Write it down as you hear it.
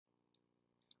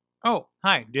Oh,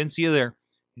 hi. Didn't see you there.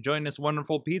 Enjoying this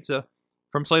wonderful pizza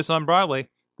from Slice on Broadway.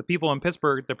 The people in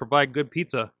Pittsburgh that provide good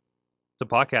pizza to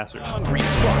podcasters. Hungry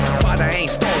as fuck, but I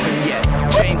ain't starving yet.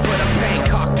 Chain for the pain,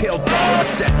 cocktail dollar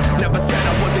set. Never said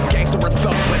I was a gangster or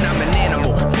thug, but I'm an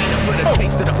animal. Feeding for the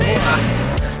taste of the floor.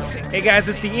 Hey guys,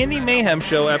 it's the Indy Mayhem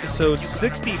Show, episode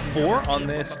 64 on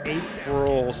this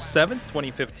April 7th,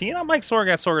 2015. I'm Mike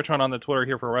Sorg at Sorgatron on the Twitter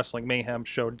here for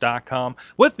WrestlingMayhemShow.com.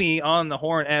 With me on the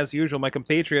horn, as usual, my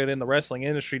compatriot in the wrestling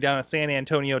industry down in San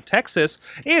Antonio, Texas.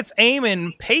 It's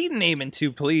Eamon, Peyton Eamon,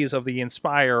 to please, of the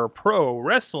Inspire Pro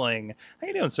Wrestling. How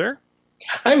you doing, sir?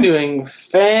 I'm doing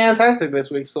fantastic this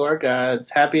week, Sorg.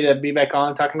 It's happy to be back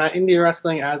on talking about indie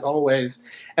wrestling as always,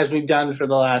 as we've done for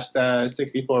the last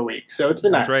 64 weeks. So it's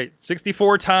been nice. That's right,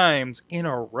 64 times in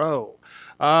a row.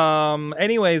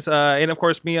 Anyways, and of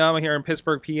course, me, I'm here in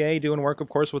Pittsburgh, PA, doing work, of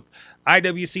course, with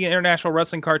IWC International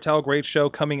Wrestling Cartel. Great show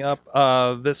coming up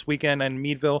this weekend in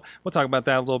Meadville. We'll talk about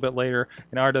that a little bit later.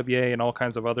 In RWA and all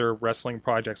kinds of other wrestling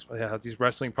projects. These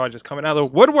wrestling projects coming out of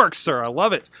the woodwork, sir. I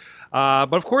love it.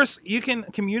 But of course, you can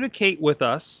communicate with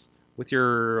us with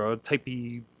your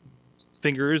typey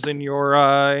fingers in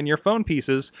your phone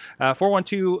pieces.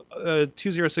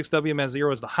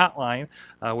 412-206-WMS0 is the hotline.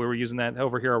 We were using that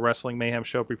over here at Wrestling Mayhem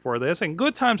Show before this. And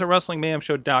good times at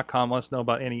WrestlingMayhemShow.com. Let us know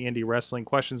about any indie wrestling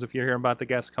questions if you're hearing about the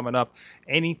guests coming up.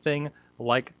 Anything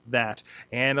like that.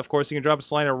 And of course, you can drop us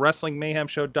a line at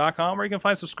WrestlingMayhemShow.com, where you can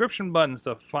find subscription buttons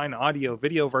to find audio,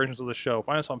 video versions of the show.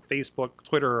 Find us on Facebook,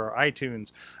 Twitter, or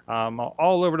iTunes,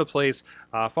 all over the place.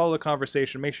 Follow the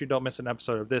conversation. Make sure you don't miss an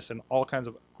episode of this and all kinds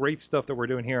of great stuff that we're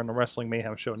doing here on the Wrestling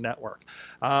Mayhem Show network.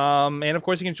 And of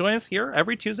course, you can join us here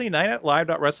every Tuesday night at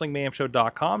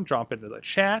live.wrestlingmayhemshow.com. Drop into the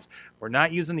chat. We're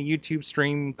not using the YouTube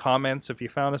stream comments. If you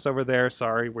found us over there,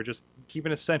 sorry. We're just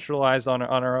keeping it centralized on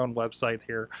our own website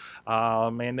here.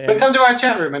 But come to our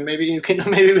chat room and maybe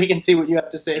we can see what you have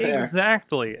to say there.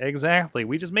 Exactly.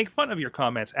 We just make fun of your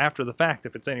comments after the fact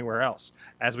if it's anywhere else,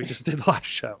 as we just did last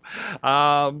show.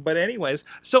 But anyways,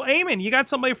 so Eamon, you got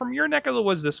somebody from your neck of the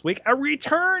woods this week, a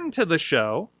return to the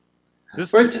show.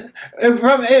 From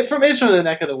Israel, the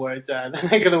neck of the woods. The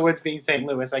neck of the woods being St.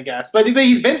 Louis, I guess. But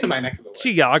he's been to my neck of the woods.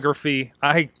 Geography.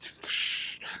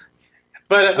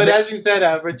 But as you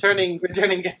said, returning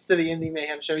guest to the Indy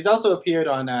Mayhem Show. He's also appeared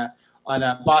on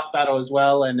Boss Battle as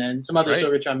well, and then some other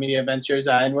Sorgatron Media ventures.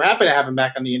 And we're happy to have him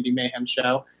back on the Indy Mayhem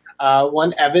Show.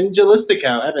 One Evan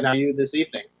Gelistico. Evan, how are you this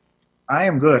evening? I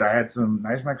am good. I had some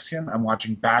nice Mexican. I'm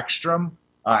watching Backstrom,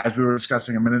 as we were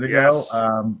discussing a minute ago. Yes.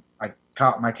 I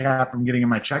caught my cat from getting in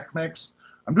my Czech mix.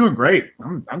 I'm doing great.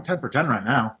 I'm 10 for 10 right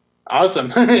now.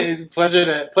 Awesome. Pleasure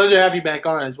to have you back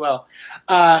on as well.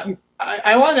 I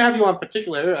wanted to have you on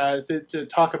particular to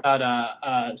talk about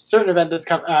a certain event that's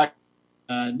not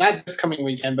this coming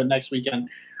weekend, but next weekend.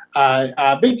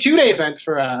 A big two-day event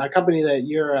for a company that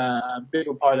you're a big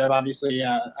part of, obviously,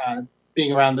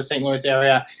 being around the St. Louis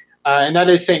area, and that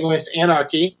is St. Louis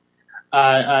Anarchy.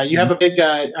 You have a big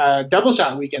double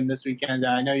shot weekend this weekend.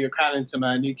 I know you're crowning some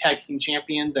new tag team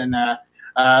champions and a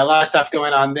lot of stuff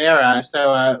going on there.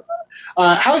 So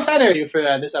how excited are you for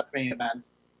this upcoming event?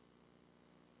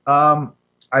 I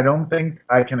don't think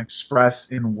I can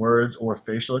express in words or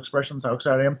facial expressions how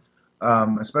excited I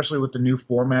am, especially with the new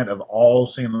format of all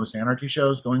St. Louis Anarchy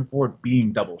shows going forward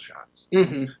being double shots.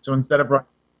 Mm-hmm. So instead of running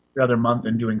every other month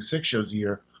and doing 6 shows a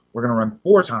year, we're going to run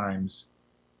 4 times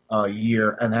a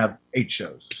year and have 8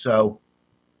 shows. So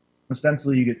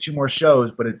ostensibly you get 2 more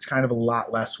shows, but it's kind of a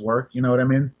lot less work. You know what I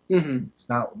mean? Mm-hmm. It's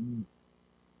not.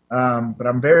 But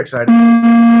I'm very excited.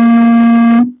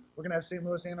 We're going to have St.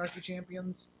 Louis Anarchy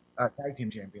champions, tag team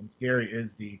champions. Gary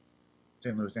is the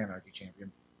St. Louis Anarchy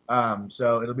champion.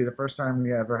 So it'll be the first time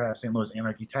we ever have St. Louis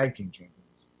Anarchy tag team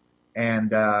champions. And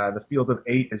the field of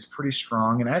 8 is pretty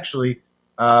strong. And actually,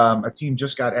 a team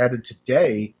just got added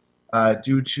today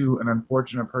due to an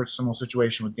unfortunate personal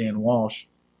situation with Dan Walsh.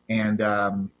 And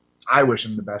I wish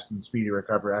him the best in speedy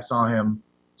recovery. I saw him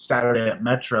Saturday at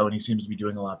Metro, and he seems to be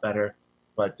doing a lot better.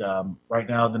 But right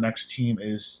now, the next team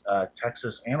is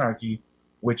Texas Anarchy,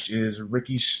 which is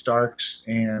Ricky Starks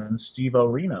and Steve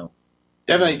O'Reno.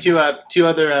 Definitely two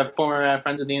other former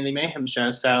friends of the Indy Mayhem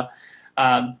Show. So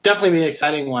definitely be an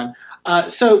exciting one.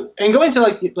 So going to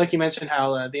like you mentioned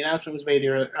how the announcement was made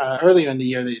earlier in the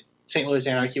year that St. Louis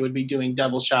Anarchy would be doing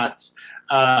double shots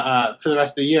for the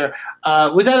rest of the year.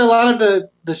 Was that a lot of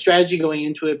the strategy going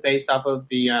into it based off of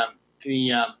the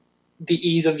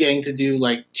ease of getting to do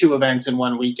like 2 events in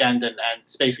one weekend and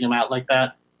spacing them out like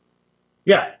that?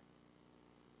 Yeah.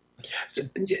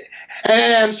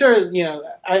 And I'm sure,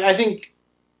 I think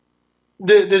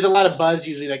there's a lot of buzz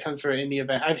usually that comes for an indie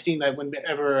event. I've seen that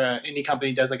whenever an indie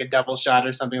company does like a double shot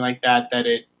or something like that, that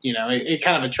it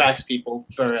kind of attracts people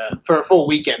for a full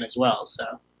weekend as well.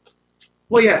 So.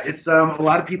 Well, yeah, it's a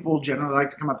lot of people generally like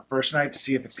to come out the first night to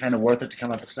see if it's kind of worth it to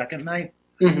come out the second night.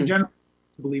 In general,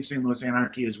 I believe St. Louis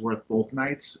Anarchy is worth both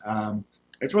nights.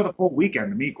 It's worth a full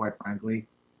weekend to me, quite frankly.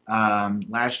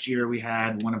 Last year we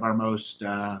had one of our most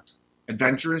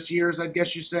adventurous years, I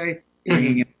guess you say,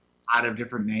 bringing in a lot of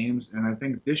different names. And I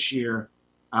think this year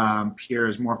Pierre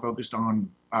is more focused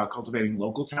on cultivating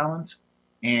local talent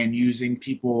and using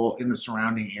people in the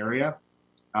surrounding area.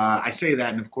 I say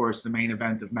that, and of course, the main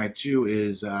event of night 2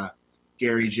 is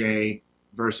Gary J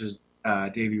versus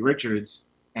Davey Richards.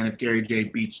 And if Gary J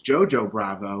beats JoJo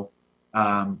Bravo,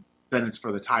 then it's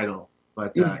for the title.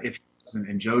 But if he doesn't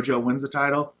and JoJo wins the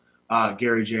title,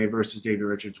 Gary J versus Davey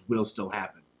Richards will still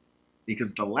happen.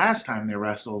 Because the last time they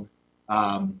wrestled,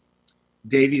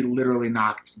 Davey literally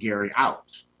knocked Gary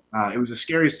out. It was a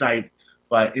scary sight,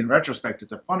 but in retrospect,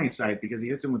 it's a funny sight because he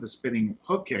hits him with a spinning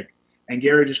hook kick, and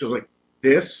Gary just goes like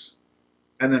this,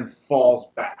 and then falls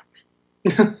back.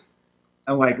 And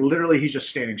like literally, he's just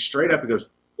standing straight up. He goes,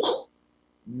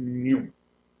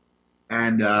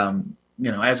 and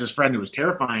as his friend, it was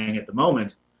terrifying at the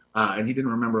moment, and he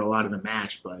didn't remember a lot of the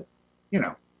match, but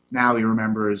now he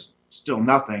remembers still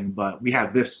nothing. But we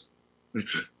have this,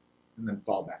 and then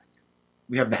fall back.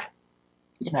 We have that.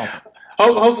 Small.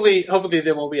 Hopefully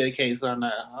there won't be the case on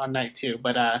night 2,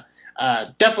 but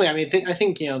definitely. I mean, I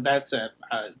think that's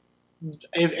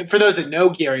for those that know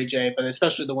Gary J, but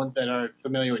especially the ones that are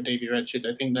familiar with Davey Richards,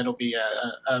 I think that'll be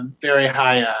a very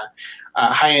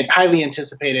highly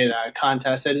anticipated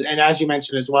contest. And as you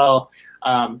mentioned as well,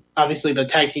 obviously the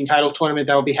tag team title tournament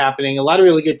that will be happening. A lot of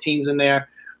really good teams in there.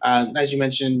 As you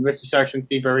mentioned, Ricky Starks and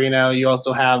Steve Areno. You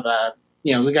also have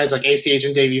the guys like ACH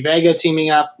and Davey Vega teaming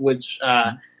up, which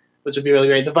would be really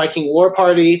great. The Viking War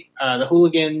Party, the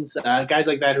Hooligans, guys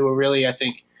like that who are really, I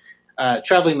think,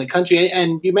 traveling the country.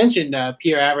 And you mentioned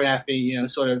Pierre Abernathy,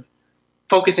 sort of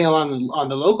focusing on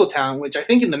the local talent, which I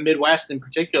think in the Midwest in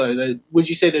particular, would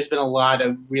you say there's been a lot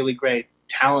of really great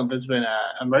talent that's been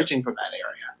emerging from that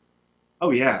area? Oh,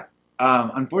 yeah.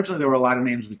 Unfortunately, there were a lot of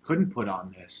names we couldn't put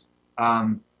on this.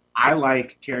 I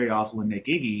like Kerry Awful and Nick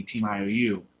Iggy, Team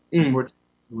IOU. Unfortunately,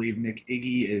 I believe Nick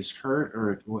Iggy is hurt,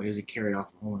 or is it Kerry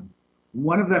Awful?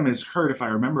 One of them is hurt, if I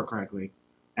remember correctly.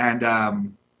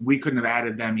 And we couldn't have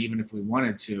added them even if we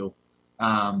wanted to.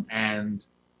 And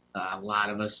a lot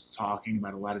of us talking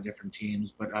about a lot of different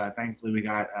teams. But thankfully, we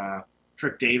got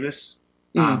Trick Davis,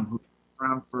 who's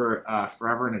around for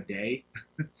forever and a day.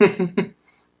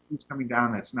 He's coming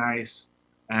down. That's nice.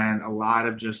 And a lot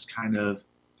of just kind of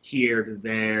here to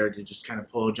there to just kind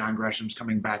of pull. John Gresham's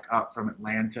coming back up from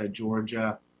Atlanta,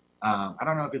 Georgia. I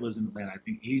don't know if he lives in Atlanta. I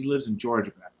think he lives in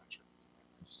Georgia, but I'm not sure.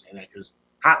 I just say that because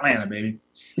hot Atlanta, baby.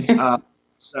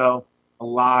 So a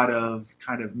lot of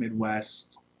kind of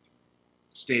Midwest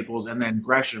staples, and then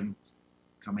Gresham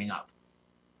coming up.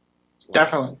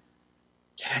 Definitely.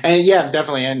 And yeah,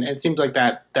 definitely. And it seems like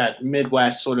that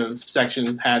Midwest sort of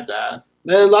section has a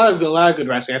lot of good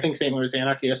wrestling. I think St. Louis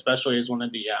Anarchy especially is one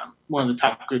of the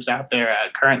top groups out there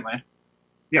currently.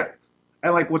 Yeah.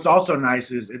 And like what's also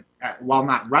nice is while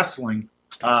not wrestling,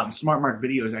 Smart Mark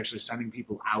Video is actually sending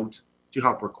people out to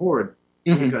help record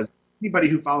because anybody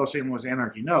who follows St. Louis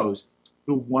Anarchy knows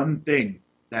the one thing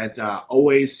that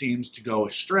always seems to go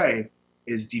astray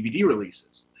is DVD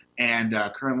releases. And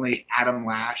currently Adam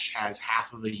Lash has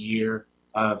half of a year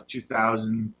of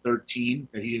 2013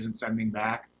 that he isn't sending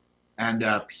back. And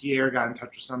Pierre got in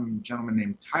touch with some gentleman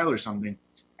named Tyler something,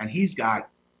 and he's got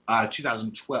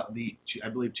 2012, I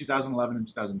believe 2011 and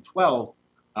 2012,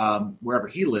 wherever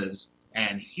he lives,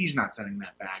 and he's not sending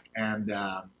that back. And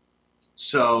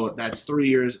so that's 3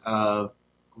 years of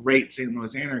great St.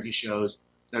 Louis Anarchy shows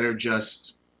that are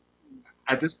just,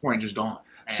 at this point, just gone.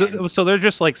 So they're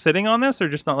just like sitting on this, or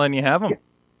just not letting you have them?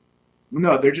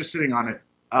 No, they're just sitting on it.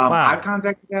 Wow. I've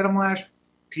contacted Adam Lash.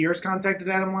 Pierre's contacted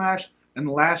Adam Lash. And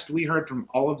the last we heard from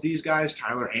all of these guys,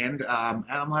 Tyler and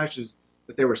Adam Lash, is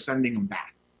that they were sending them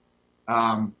back.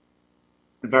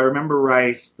 If I remember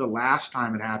right, the last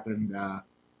time it happened,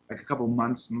 like a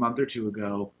month or two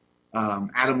ago,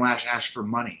 Adam Lash asked for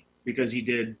money because he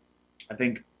did, I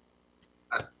think,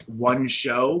 one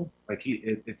show. Like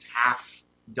it's half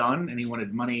done, and he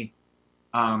wanted money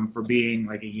for being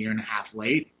like a year and a half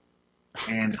late.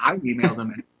 And I emailed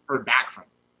him and heard back from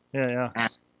him. Yeah. And,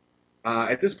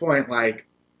 at this point, like,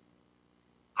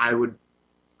 I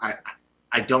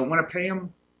don't want to pay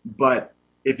him, but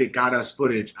if it got us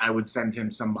footage, I would send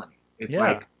him some money. It's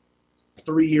like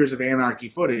 3 years of Anarchy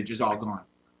footage is all gone.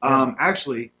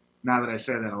 Actually, now that I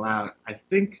say that aloud, I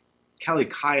think Kelly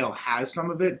Kyle has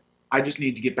some of it. I just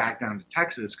need to get back down to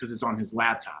Texas because it's on his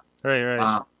laptop.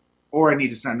 Right. Or I need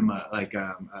to send him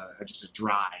just a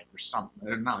drive or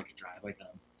something. Not like a drive, like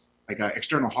an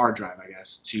external hard drive, I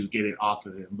guess, to get it off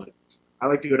of him. But I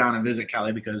like to go down and visit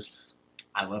Kelly because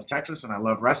I love Texas and I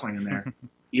love wrestling in there,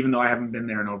 even though I haven't been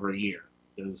there in over a year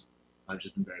because I've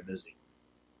just been very busy.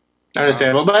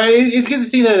 Understandable, but it's good to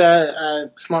see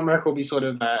that Smart Mark will be sort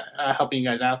of helping you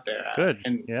guys out there. Good,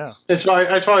 and yeah. As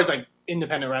far as like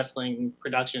independent wrestling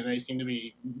production, they seem to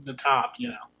be the top.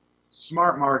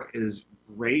 Smart Mark is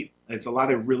great. It's a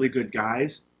lot of really good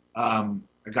guys. A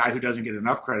guy who doesn't get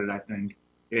enough credit, I think,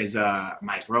 is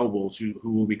Mike Robles, who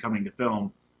will be coming to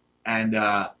film, and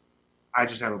I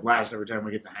just have a blast every time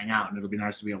we get to hang out, and it'll be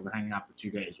nice to be able to hang out for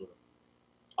 2 days with him.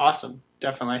 Awesome,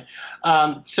 definitely.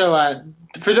 So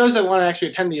for those that want to actually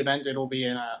attend the event, it will be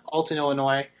in Alton,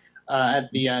 Illinois,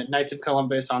 at the Knights of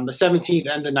Columbus on the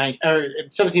 17th and the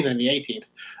 17th and the 18th.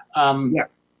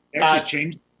 They actually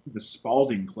changed to the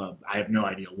Spalding Club. I have no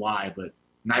idea why, but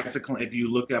if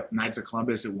you look up Knights of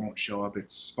Columbus, it won't show up.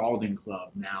 It's Spalding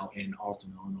Club now in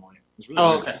Alton, Illinois. It's really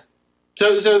okay.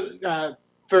 So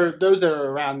for those that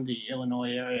are around the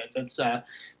Illinois area, that's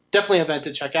definitely an event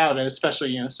to check out, and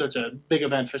especially such a big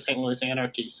event for St. Louis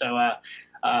Anarchy. So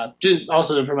just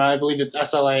also to promote, I believe it's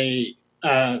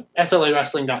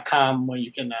SLAwrestling.com where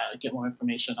you can get more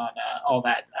information on all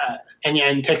that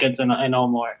and tickets and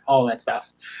all that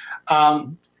stuff.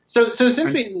 So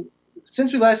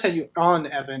since we last had you on,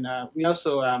 Evan, we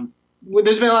also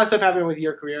there's been a lot of stuff happening with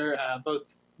your career, both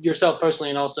yourself personally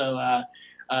and also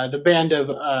the band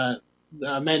of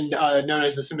men known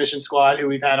as the Submission Squad, who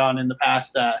we've had on in the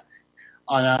past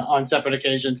on separate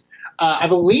occasions. I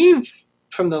believe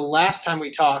from the last time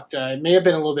we talked, it may have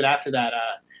been a little bit after that,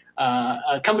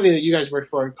 a company that you guys worked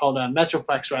for called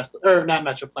Metroplex Wrestling, or not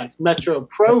Metroplex, Metro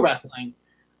Pro Wrestling,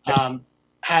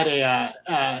 had a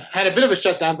bit of a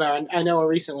shutdown, but I know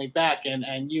recently back,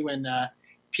 and you and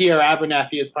Pierre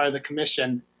Abernathy as part of the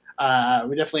commission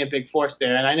were definitely a big force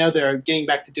there, and I know they're getting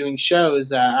back to doing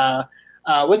shows.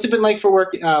 What's it been like for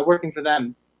working for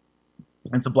them?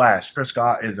 It's a blast. Chris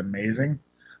Scott is amazing,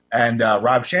 and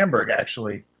Rob Schamberg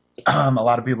actually, a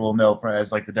lot of people know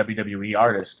as like the WWE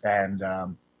artist, and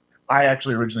I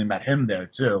actually originally met him there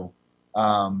too,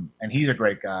 and he's a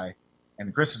great guy,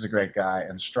 and Chris is a great guy,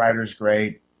 and Strider's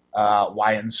great,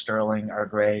 Wyatt and Sterling are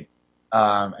great,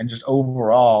 and just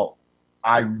overall,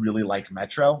 I really like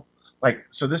Metro.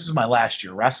 So this is my last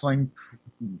year wrestling.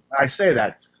 I say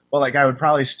that. Well, I would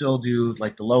probably still do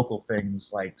like the local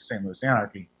things like St. Louis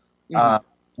Anarchy. Mm-hmm.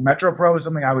 Metro Pro is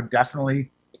something I would definitely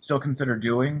still consider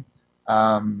doing,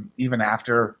 even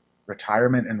after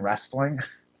retirement in wrestling,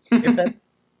 if that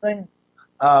thing.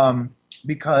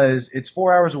 Because it's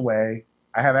 4 hours away.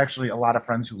 I have actually a lot of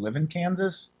friends who live in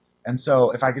Kansas, and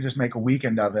so if I could just make a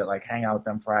weekend of it, like hang out with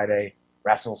them Friday,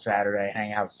 wrestle Saturday,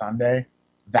 hang out Sunday,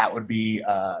 that would be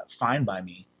fine by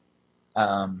me.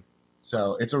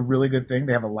 So it's a really good thing.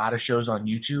 They have a lot of shows on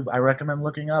YouTube I recommend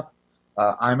looking up.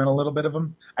 I'm in a little bit of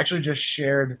them. I actually just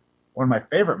shared one of my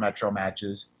favorite Metro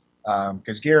matches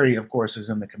because Gary, of course, is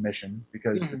in the commission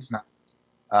because it's not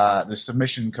the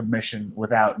submission commission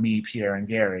without me, Pierre, and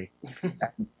Gary.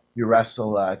 You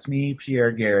wrestle, it's me,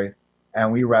 Pierre, Gary,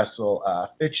 and we wrestle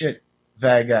Fitchett,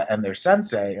 Vega, and their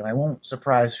sensei. And I won't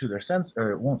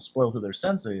it won't spoil who their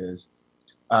sensei is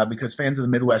because fans of the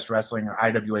Midwest Wrestling or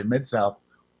IWA Mid-South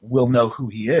will know who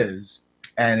he is,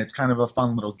 and it's kind of a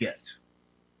fun little get.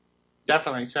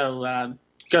 Definitely. So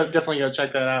definitely go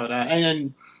check that out.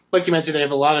 And like you mentioned, they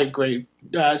have a lot of great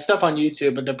stuff on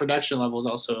YouTube, but the production level is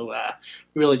also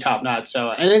really top notch. So,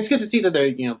 and it's good to see that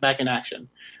they're back in action.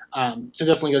 So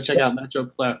definitely go check out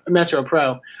Metro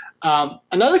Pro.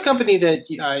 Another company that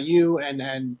you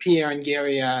and Pierre and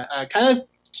Gary kind of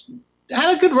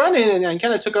had a good run in and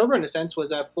kind of took over in a sense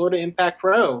was Florida Impact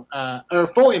Pro, or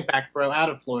Full Impact Pro out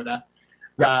of Florida.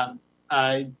 Yeah.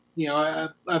 A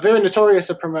very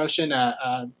notorious promotion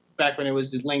back when it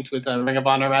was linked with Ring of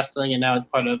Honor Wrestling, and now it's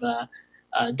part of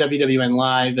WWN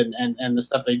Live and the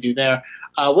stuff they do there.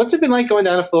 What's it been like going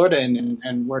down to Florida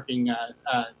and working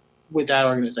with that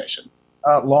organization?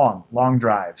 Long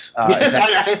drives.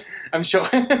 I'm sure.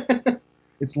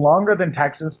 It's longer than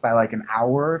Texas by like an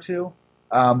hour or two.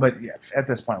 But yeah, at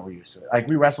this point we're used to it. Like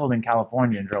we wrestled in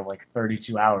California and drove like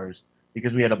 32 hours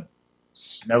because we had a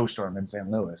snowstorm in St.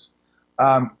 Louis.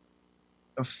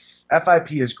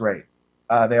 FIP is great.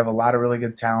 They have a lot of really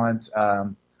good talent.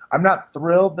 I'm not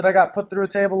thrilled that I got put through a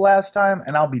table last time,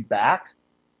 and I'll be back.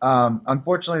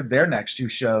 Unfortunately, their next two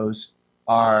shows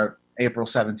are April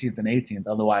 17th and 18th.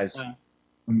 Otherwise,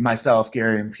 myself,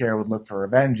 Gary, and Pierre would look for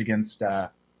revenge against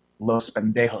Los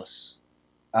Pendejos.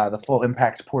 The Full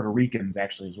Impact Puerto Ricans,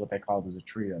 actually, is what they called as a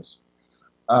trios,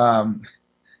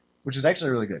 which is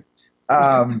actually really good. It's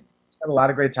got a lot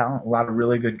of great talent, a lot of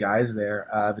really good guys there.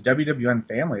 The WWN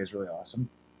family is really awesome.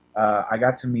 I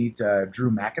got to meet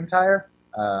Drew McIntyre.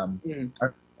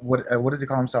 What does he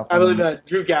call himself? I believe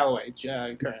Drew Galloway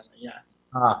currently,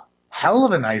 yeah. Hell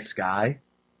of a nice guy.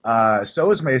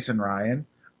 So is Mason Ryan.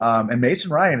 And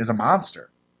Mason Ryan is a monster.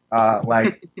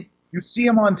 Like, you see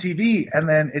him on TV, and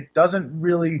then it doesn't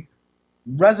really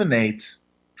resonate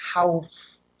how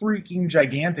freaking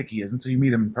gigantic he is until you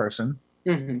meet him in person.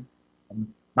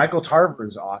 Michael Tarver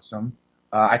is awesome.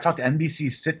 I talked to NBC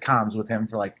sitcoms with him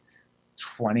for like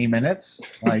 20 minutes.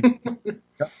 Like,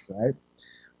 right?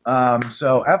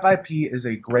 So FIP is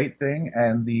a great thing,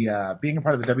 and the being a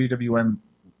part of the WWN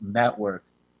network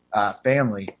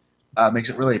family makes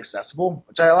it really accessible,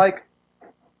 which I like,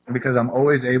 because I'm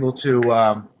always able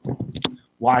to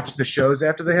watch the shows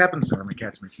after they happen. Sorry, my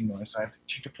cat's making noise, so I have to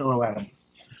kick a pillow at him.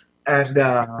 And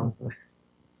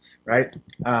right,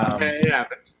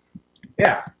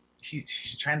 yeah,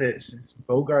 he's trying to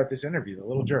bogart this interview, the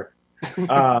little jerk.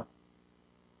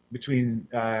 Between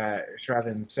Shraddha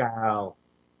and Sal,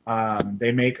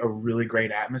 they make a really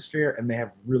great atmosphere, and they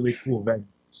have really cool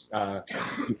venues.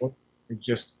 It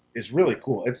just is really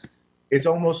cool. It's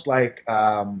almost like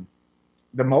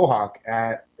the Mohawk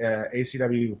at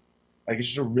ACW. Like, it's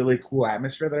just a really cool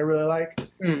atmosphere that I really like.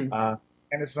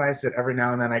 And it's nice that every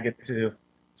now and then I get to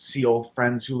see old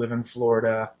friends who live in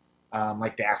Florida,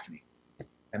 like Daphne,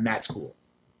 and that's cool.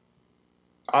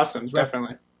 Awesome,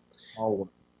 definitely. Small world.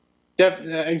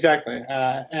 Exactly,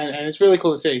 and it's really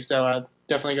cool to see. So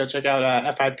definitely go check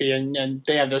out FIP, and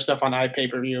they have their stuff on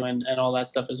iPay-per-view and all that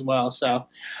stuff as well. So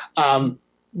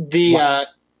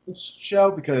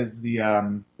show, because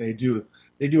they do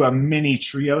a mini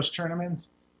trios tournament,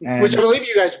 which I believe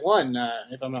you guys won,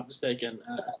 if I'm not mistaken.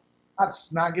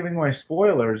 That's not giving away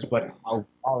spoilers, but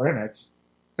are in it.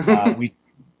 We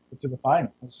get to the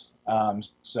finals,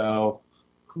 so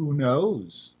who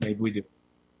knows? Maybe we do.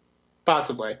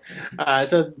 Possibly.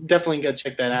 So definitely go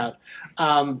check that out.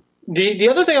 The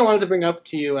other thing I wanted to bring up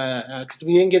to you, because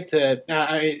we didn't get to,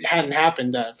 it hadn't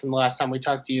happened from the last time we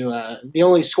talked to you. The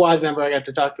only squad member I got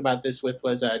to talk about this with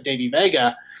was Davey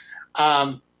Vega.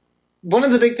 One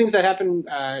of the big things that happened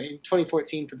in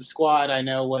 2014 for the squad, I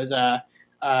know, was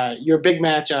your big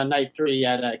match on night 3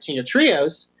 at King of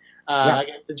Trios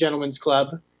against the Gentlemen's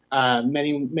Club.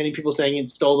 Many people saying it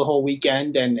stole the whole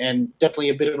weekend, and definitely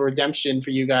a bit of a redemption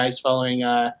for you guys following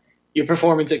your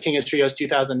performance at King of Trios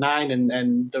 2009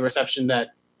 and the reception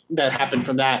that happened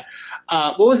from that.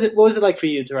 What was it like for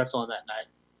you to wrestle on that night?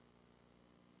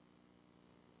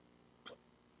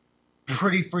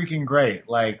 Pretty freaking great.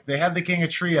 Like, they had the King of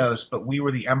Trios, but we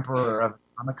were the Emperor of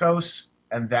Amicos,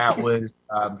 and that was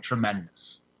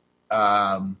tremendous.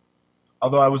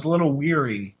 Although I was a little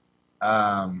leery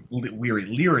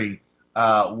once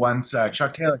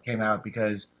Chuck Taylor came out,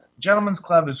 because Gentlemen's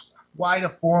Club is quite a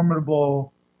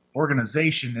formidable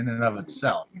organization in and of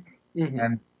itself.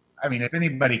 And I mean, if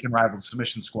anybody can rival the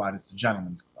Submission Squad, it's the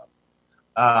Gentlemen's Club.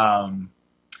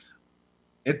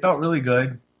 It felt really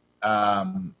good.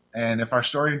 And if our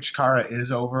story in Chikara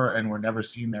is over and we're never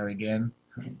seen there again,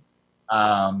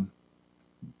 I'm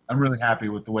really happy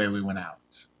with the way we went out.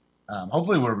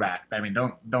 Hopefully we're back. I mean,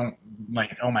 don't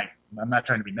like, oh my, I'm not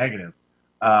trying to be negative.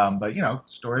 But, you know,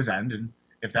 stories end, and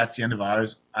if that's the end of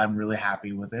ours, I'm really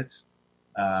happy with it.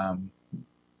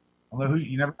 Although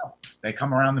you never know. They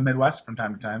come around the Midwest from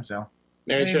time to time, so.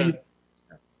 Very true.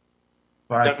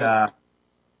 But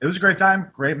it was a great time,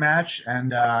 great match,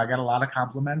 and I got a lot of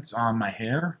compliments on my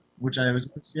hair, which I always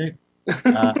appreciate.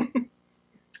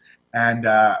 And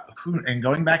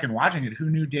going back and watching it, who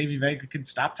knew Davey Vega could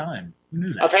stop time? Who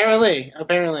knew that? Apparently,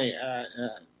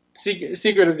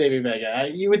 secret of Davey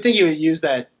Vega. You would think you would use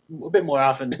that a bit more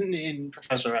often in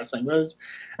professional wrestling, but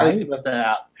at least he bust that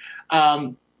out.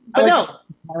 But no,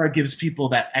 Chikara gives people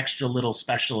that extra little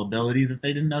special ability that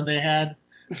they didn't know they had,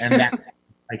 and that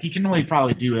like he can only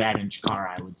probably do that in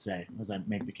Chikara, I would say, as I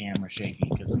make the camera shaky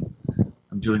because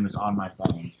I'm doing this on my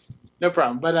phone. No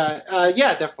problem, but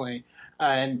yeah, definitely,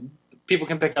 and people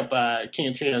can pick up King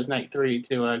of Trios Night 3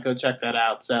 to go check that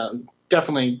out. So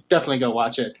definitely go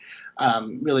watch it.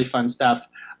 Really fun stuff.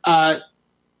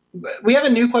 We have a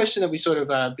new question that we sort of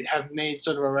have made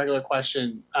sort of a regular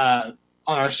question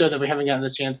on our show that we haven't gotten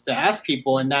the chance to ask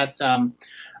people, and that's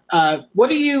what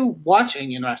are you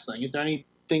watching in wrestling? Is there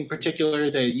anything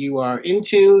particular that you are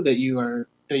into, that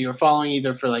that you're following,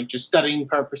 either for like just studying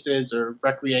purposes or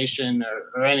recreation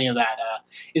or any of that?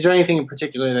 Is there anything in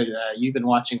particular that you've been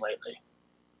watching lately?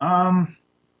 I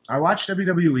watch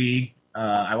WWE.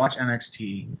 I watch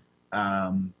NXT.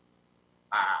 I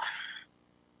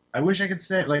wish I could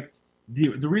say like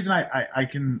the reason I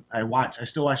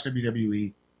still watch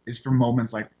WWE is for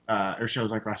moments like or shows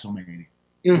like WrestleMania,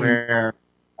 where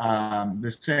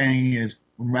this saying is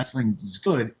when wrestling is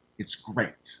good, it's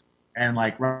great, and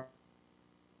like and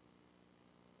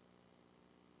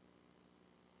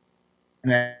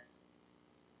then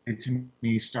it to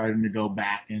me starting to go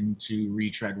back into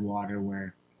retread water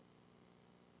where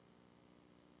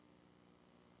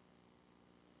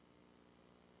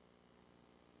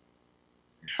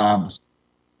has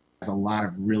a lot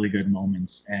of really good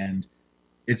moments, and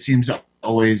it seems to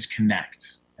always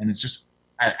connect. And it's just,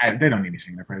 they don't need me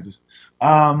singing their praises.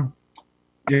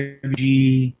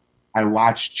 WWE, I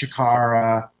watch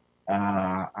Chikara.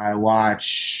 I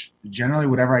watch generally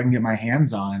whatever I can get my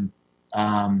hands on.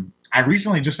 I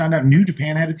recently just found out New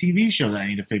Japan had a TV show that I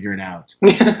need to figure it out.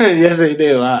 Yes, they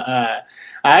do. I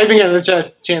haven't had a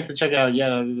chance to check it out yet,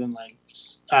 other than like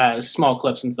small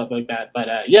clips and stuff like that.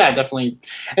 But yeah, definitely.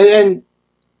 And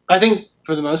I think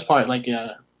for the most part, like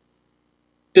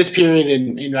this period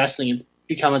in wrestling, it's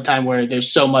become a time where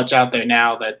there's so much out there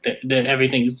now that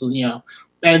everything's,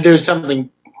 and there's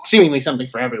seemingly something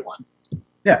for everyone.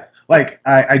 Yeah, like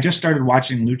I just started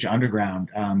watching Lucha Underground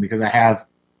because I have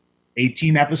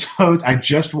 18 episodes. I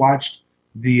just watched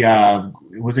the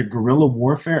was it Guerrilla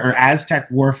Warfare or Aztec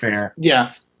Warfare? Yeah,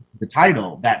 the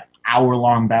title, that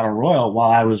hour-long battle royal,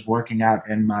 while I was working out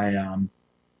in my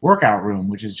workout room,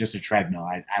 which is just a treadmill.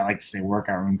 I like to say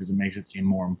workout room because it makes it seem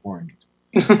more important.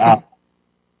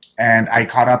 And I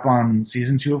caught up on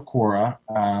season 2 of Korra,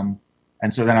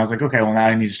 and so then I was like, okay, well now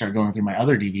I need to start going through my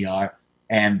other DVR,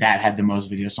 and that had the most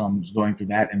videos, so I'm going through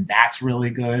that, and that's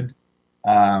really good.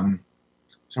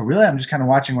 So really, I'm just kind of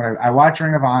watching what I watch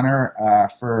Ring of Honor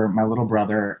for my little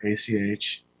brother,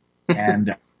 ACH,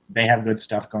 and they have good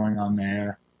stuff going on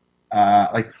there.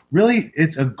 Like, really,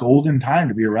 it's a golden time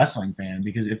to be a wrestling fan,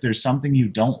 because if there's something you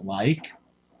don't like,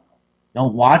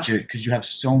 don't watch it, because you have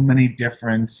so many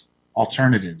different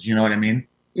alternatives. You know what I mean?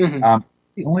 Mm-hmm.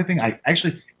 The only thing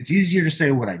it's easier to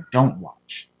say what I don't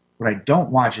watch. What I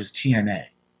don't watch is TNA.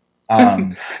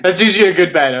 That's usually a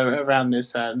good bet around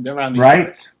this. Around these right?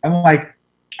 parts. I'm like,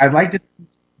 I'd like to.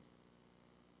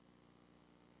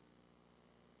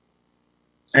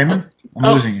 Eamon?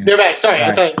 I'm losing you. You're back. Sorry.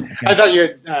 I thought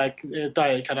you had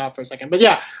cut off for a second. But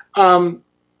yeah. And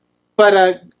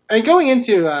going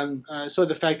into sort of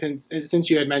the fact that since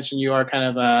you had mentioned you are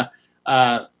kind of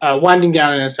winding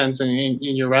down in a sense in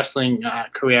your wrestling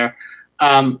career,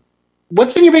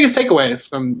 what's been your biggest takeaway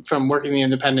from working the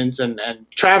independents and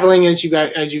traveling as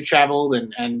you've traveled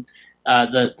and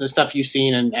the stuff you've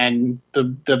seen and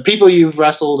the people you've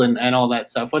wrestled and all that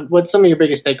stuff? What's some of your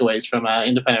biggest takeaways from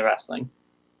independent wrestling?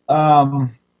 I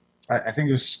think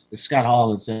it was Scott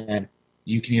Hall that said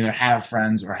you can either have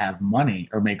friends or have money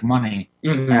or make money.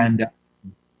 Mm-hmm. And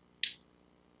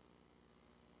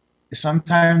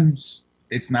sometimes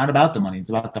it's not about the money. It's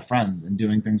about the friends and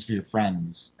doing things for your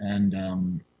friends.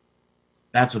 And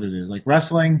that's what it is. Like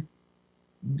wrestling,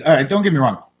 all right, don't get me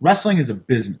wrong. Wrestling is a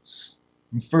business.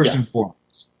 First and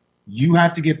foremost, you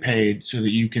have to get paid so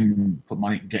that you can put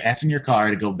gas in your car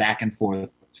to go back and forth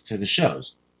to the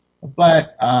shows.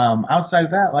 But outside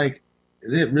of that, like,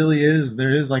 it really is,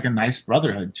 there is like a nice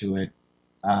brotherhood to it.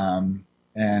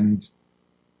 And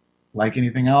like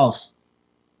anything else,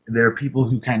 there are people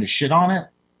who kind of shit on it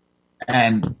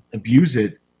and abuse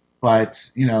it. But,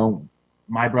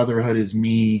 my brotherhood is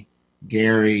me,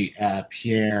 Gary,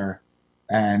 Pierre,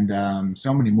 and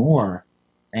so many more.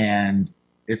 And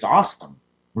it's awesome,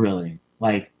 really.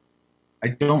 Like, I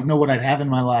don't know what I'd have in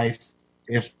my life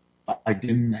if I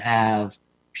didn't have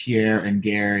Pierre and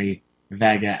Gary,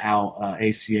 Vega,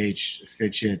 ACH,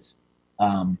 Fitchett,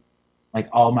 like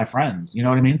all my friends. You know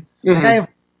what I mean? Mm-hmm. Like I have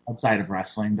outside of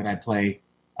wrestling that I play.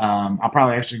 I'll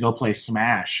probably actually go play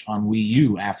Smash on Wii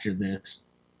U after this,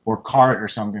 or kart or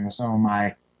something with some of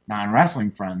my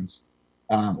non-wrestling friends,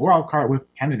 or I'll kart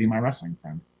with Kennedy, my wrestling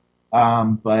friend.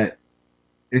 But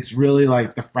it's really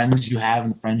like the friends you have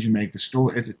and the friends you make. The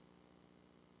story.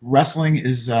 Wrestling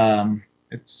is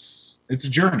it's a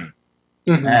journey.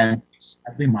 Mm-hmm. And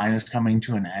sadly, mine is coming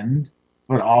to an end,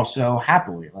 but also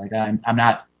happily. Like I'm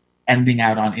not ending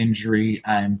out on injury.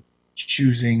 I'm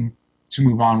choosing to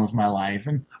move on with my life,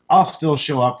 and I'll still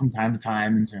show up from time to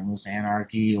time in St. Louis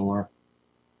Anarchy, or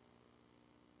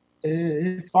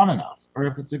if fun enough, or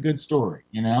if it's a good story,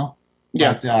 Yeah.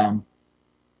 But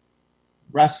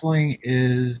wrestling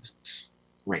is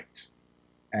great.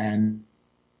 And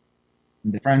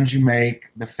the friends you make,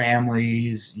 the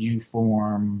families you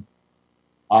form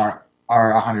are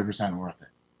 100% worth it.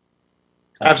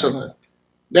 Absolutely.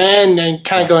 And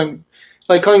kind of going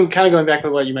back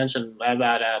to what you mentioned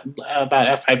about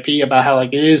FIP, about how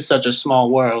like it is such a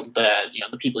small world that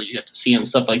the people you get to see and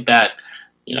stuff like that.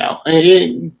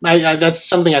 That's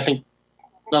something I think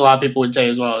a lot of people would say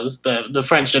as well, is the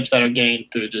friendships that are gained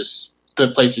through just the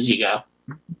places you go.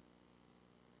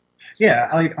 Yeah,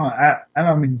 like I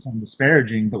don't mean to sound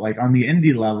disparaging, but like on the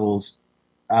indie levels,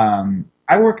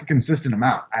 I work a consistent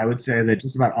amount. I would say that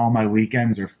just about all my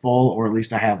weekends are full, or at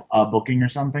least I have a booking or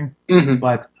something. Mm-hmm.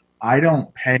 But I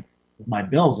don't pay my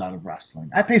bills out of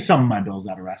wrestling. I pay some of my bills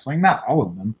out of wrestling, not all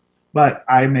of them, but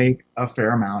I make a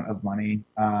fair amount of money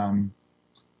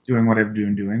doing what I've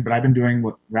been doing. But I've been doing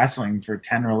wrestling for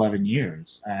 10 or 11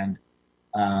 years, and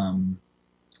at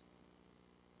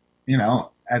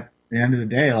the end of the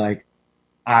day, like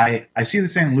I see the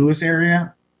St. Louis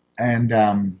area, and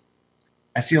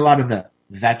I see a lot of the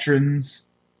veterans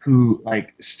who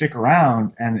like stick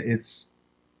around, and it's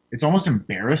almost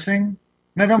embarrassing.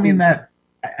 And I don't mean that.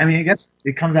 I mean, I guess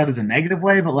it comes out as a negative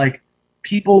way, but like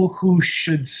people who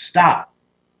should stop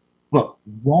but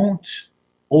won't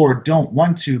or don't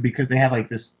want to because they have like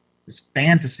this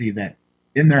fantasy that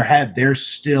in their head they're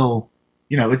still,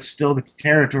 it's still the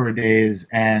territory days,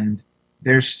 and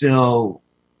they're still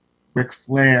Ric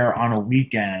Flair on a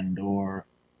weekend, or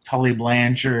Tully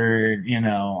Blanchard,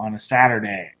 on a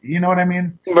Saturday. You know what I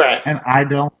mean? Right. And I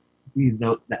don't be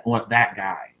that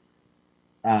guy.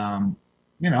 10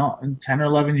 or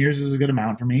 11 years is a good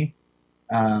amount for me.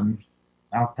 I'll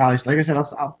probably, like I said,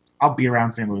 I'll be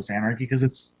around St. Louis Anarchy because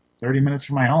it's 30 minutes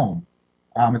from my home.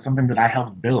 It's something that I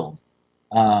helped build.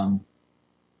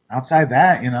 Outside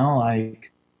that,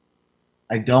 like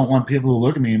I don't want people to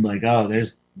look at me and be like, oh,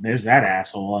 there's that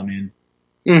asshole. I mean,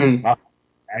 fuck,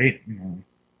 right?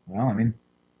 Well, I mean,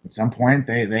 at some point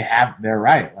they're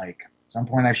right. Like at some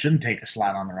point I shouldn't take a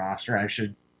slot on the roster. I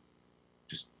should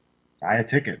just buy a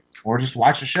ticket or just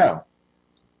watch the show.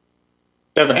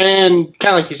 And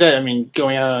kind of like you said, I mean,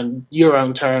 going out on your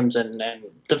own terms, and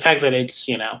the fact that it's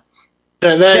that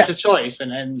it's a choice,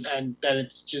 and that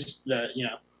it's just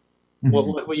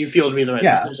what you feel to be the right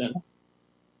decision.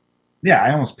 Yeah,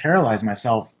 I almost paralyzed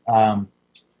myself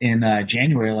in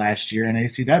January last year in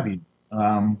ACW.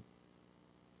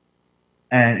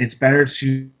 And it's better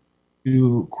to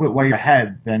quit while you're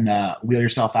ahead than wheel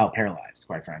yourself out paralyzed,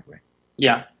 quite frankly.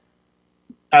 Yeah,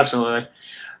 absolutely.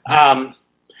 Thank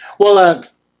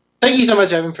you so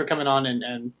much, Evan, for coming on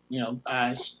and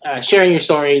sharing your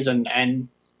stories and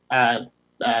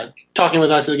talking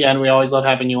with us again. We always love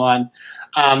having you on.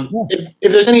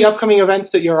 If there's any upcoming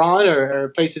events that you're on, or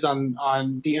places on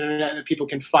the internet that people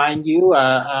can find you,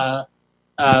 where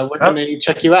can they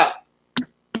check you out?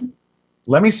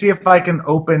 Let me see if I can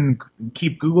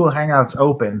keep Google Hangouts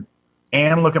open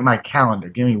and look at my calendar.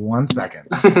 Give me 1 second.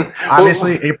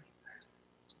 Obviously, April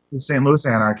is St. Louis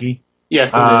Anarchy. Yes.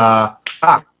 The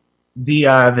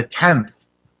 10th,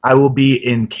 I will be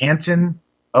in Canton,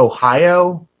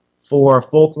 Ohio for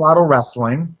Full Throttle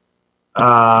Wrestling.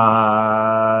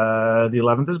 The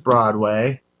 11th is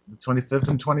Broadway. The 25th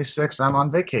and 26th, I'm on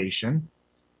vacation.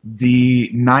 The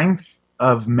 9th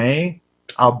of May,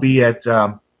 I'll be at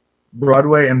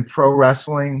Broadway and Pro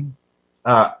Wrestling,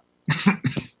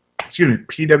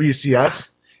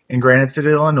 PWCS in Granite City,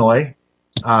 Illinois.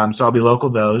 So I'll be local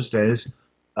those days.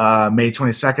 May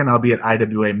 22nd, I'll be at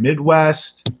IWA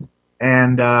Midwest.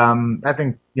 And I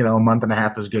think, a month and a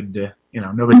half is good to,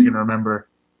 nobody's going to remember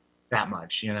that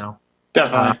much,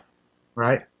 Definitely.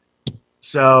 Right?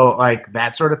 So, like,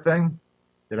 that sort of thing.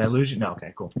 Did I lose you? No,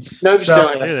 okay, cool. No,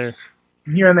 so, there.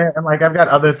 Here and there, and, like, I've got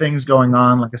other things going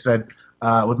on. Like I said,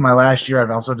 with my last year,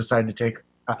 I've also decided to take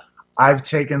I've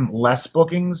taken less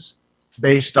bookings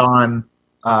based on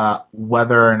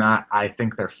whether or not I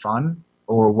think they're fun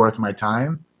or worth my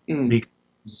time.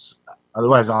 Because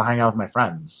otherwise I'll hang out with my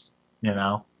friends,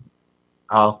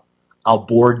 I'll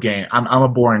board game. I'm a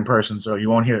boring person, so you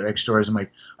won't hear like stories. I'm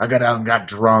like, I got out and got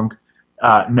drunk.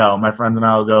 No, my friends and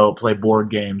I will go play board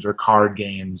games or card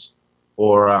games,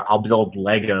 or I'll build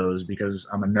Legos because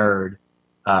I'm a nerd,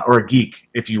 or a geek,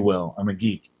 if you will. I'm a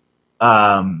geek.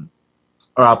 Or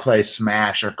I'll play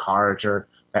Smash or cards or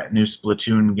that new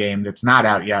Splatoon game that's not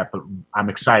out yet, but I'm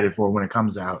excited for when it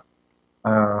comes out.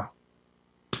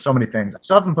 So many things. I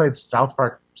still haven't played South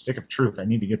Park Stick of Truth. I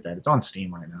need to get that. It's on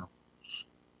Steam right now.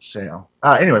 Sale.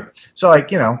 Anyway, so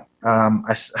like, I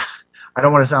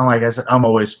don't want to sound like I said I'm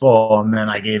always full, and then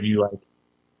I gave you like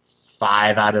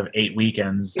 5 out of 8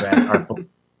 weekends that are full.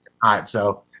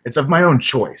 So it's of my own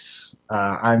choice.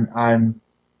 I'm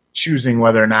choosing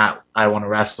whether or not I want to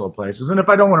wrestle at places. And if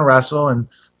I don't want to wrestle and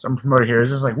some promoter here is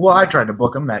just like, well, I tried to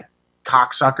book him, that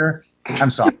cocksucker.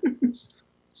 I'm sorry.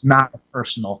 It's not a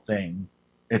personal thing.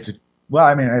 It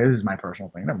is my personal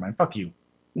thing. Never mind. Fuck you.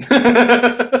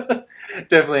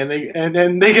 Definitely. And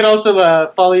then they can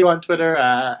also follow you on Twitter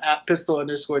at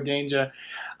 @pistol_danger.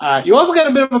 You also got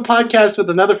a bit of a podcast with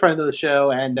another friend of the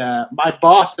show and my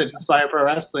boss at Inspire Pro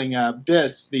Wrestling,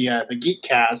 Biss, the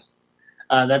Geekcast,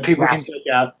 that people can check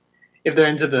out if they're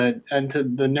into the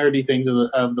nerdy things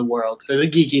of the world, or the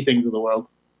geeky things of the world.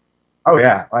 Oh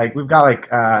yeah, like we've got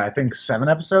like I think 7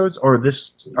 episodes, or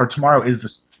tomorrow is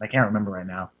this. I can't remember right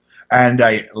now. And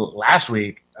last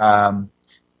week,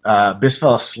 Biss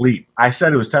fell asleep. I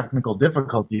said it was technical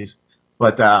difficulties,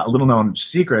 but a little known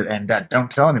secret, and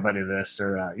don't tell anybody this,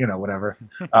 or whatever.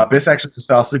 Biss actually just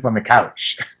fell asleep on the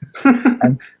couch,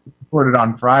 and recorded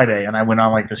on Friday, and I went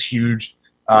on like this huge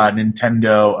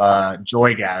Nintendo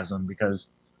joygasm because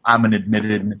I'm an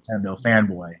admitted Nintendo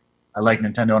fanboy. I like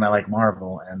Nintendo and I like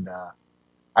Marvel, and I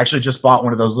actually just bought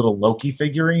one of those little Loki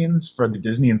figurines for the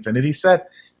Disney Infinity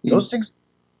set. Those things are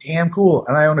damn cool,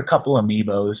 and I own a couple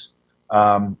amiibos.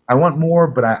 I want more,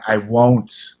 but I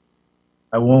won't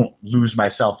lose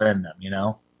myself in them,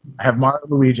 I have Mario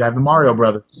Luigi, I have the Mario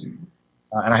Brothers,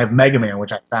 and I have Mega Man,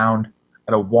 which I found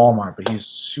at a Walmart, but he's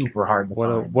super hard to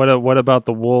find. What about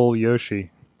the wool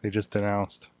Yoshi they just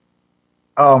announced?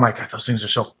 Oh my god, those things are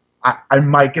so... I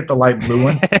might get the light blue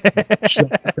one.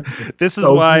 This is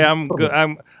why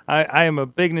I am a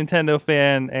big Nintendo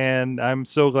fan, and I'm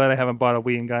so glad I haven't bought a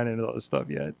Wii and gotten into all this stuff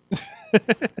yet.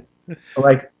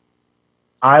 Like,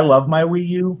 I love my Wii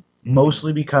U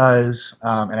mostly because,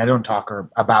 and I don't talk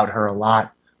about her a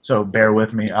lot, so bear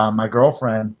with me. My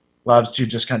girlfriend loves to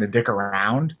just kind of dick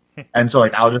around, and so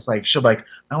like I'll just like she'll be like,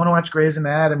 I want to watch Grey's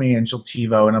Anatomy, and she'll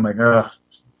TiVo, and I'm like, ugh,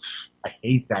 I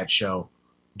hate that show.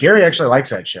 Gary actually likes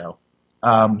that show.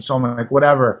 So I'm like,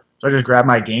 whatever. So I just grab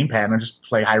my gamepad and I just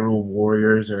play Hyrule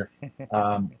Warriors, or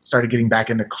started getting back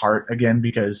into kart again,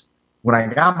 because when I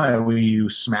got my Wii U,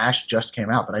 Smash just came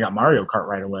out, but I got Mario Kart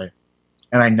right away.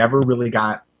 And I never really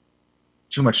got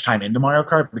too much time into Mario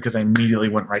Kart because I immediately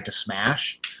went right to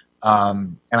Smash.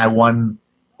 And I won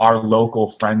our local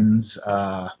friends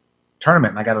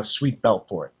tournament, and I got a sweet belt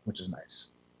for it, which is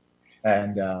nice.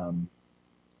 And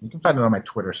you can find it on my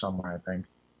Twitter somewhere, I think.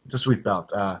 It's a sweet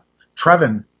belt.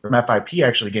 Trevin from FIP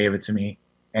actually gave it to me,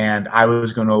 and I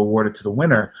was going to award it to the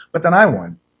winner, but then I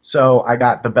won. So I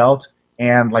got the belt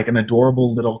and like an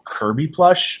adorable little Kirby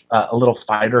plush, a little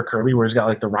fighter Kirby where he's got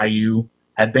like the Ryu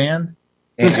headband.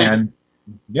 And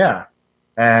yeah,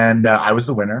 and I was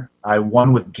the winner. I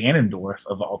won with Ganondorf,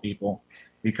 of all people,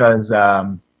 because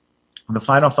the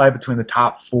final fight between the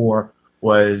top 4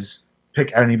 was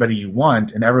pick anybody you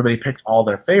want, and everybody picked all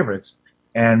their favorites.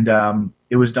 And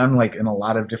it was done like in a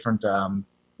lot of different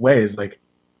ways. Like,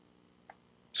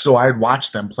 so I'd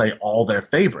watch them play all their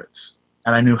favorites,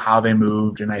 and I knew how they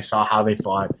moved, and I saw how they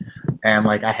fought, and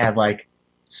like I had like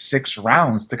 6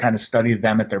 rounds to kind of study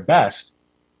them at their best.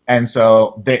 And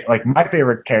so they like my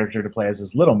favorite character to play as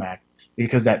is Little Mac,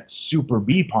 because that super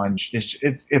B punch is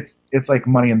it's like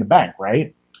Money in the Bank,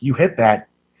 right? You hit that,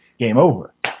 game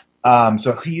over.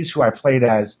 So he's who I played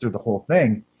as through the whole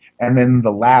thing. And then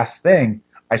the last thing,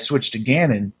 I switched to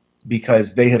Ganon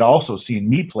because they had also seen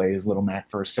me play as Little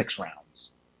Mac for 6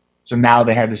 rounds. So now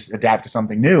they had to adapt to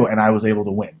something new, and I was able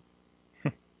to win.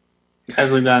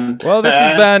 Nicely done. Well, this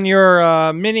has been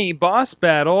your mini boss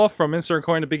battle from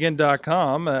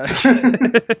InsertCoinToBegin.com.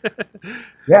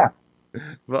 Yeah.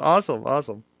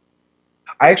 Awesome.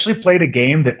 I actually played a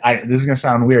game that this is going to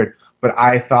sound weird, but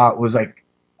I thought was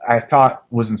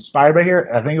inspired by here.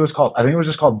 I think it was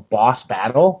just called Boss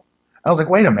Battle. I was like,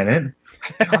 wait a minute.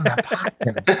 I've been on that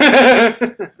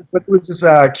podcast. But it was this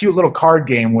cute little card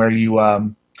game where you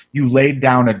laid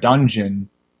down a dungeon,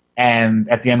 and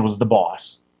at the end was the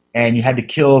boss. And you had to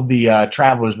kill the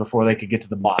travelers before they could get to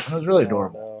the boss. And it was really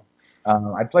adorable.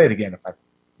 I'd play it again if I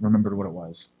remembered what it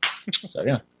was. So,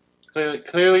 yeah.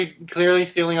 Clearly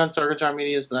stealing on Sorgatron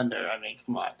Media's thunder. I mean,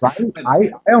 come on.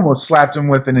 Right? I almost slapped him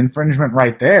with an infringement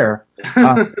right there.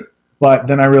 But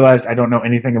then I realized I don't know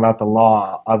anything about the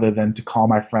law other than to call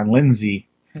my friend Lindsay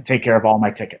to take care of all my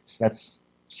tickets. That's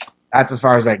as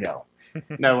far as I go.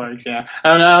 No worries. Yeah, I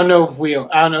don't know if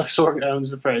Sorg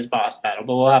owns the phrase "boss battle,"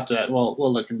 but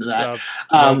we'll look into that.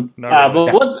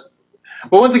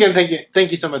 But once again,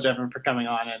 thank you so much, Evan, for coming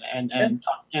on and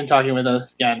talking with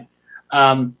us again.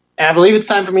 And I believe it's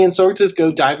time for me and Sorg to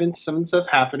go dive into some of the stuff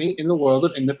happening in the world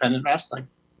of independent wrestling.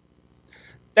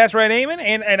 That's right, Eamon,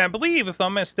 and I believe, if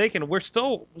I'm mistaken, we're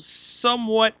still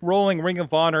somewhat rolling Ring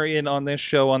of Honor in on this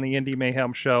show, on the Indie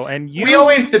Mayhem Show, and we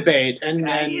always debate, and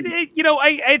I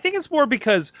think it's more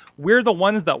because we're the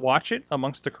ones that watch it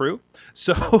amongst the crew,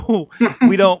 so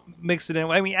we don't mix it in.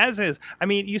 I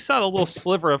mean, you saw the little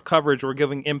sliver of coverage we're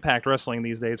giving Impact Wrestling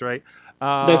these days, right?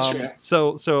 That's true.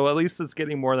 So at least it's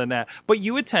getting more than that. But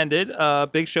you attended a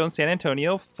big show in San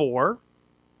Antonio for.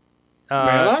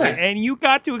 And you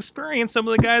got to experience some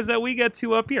of the guys that we get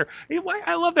to up here.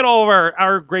 I love that all of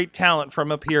our great talent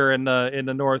from up here in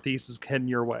the Northeast is heading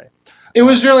your way. It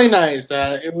was really nice.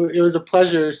 It was a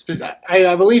pleasure.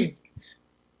 I believe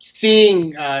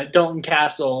seeing Dalton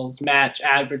Castle's match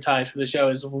advertised for the show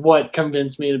is what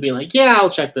convinced me to be like, yeah, I'll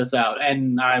check this out.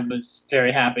 And I was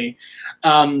very happy.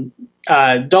 Dalton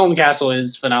Castle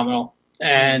is phenomenal.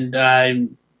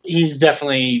 And he's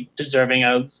definitely deserving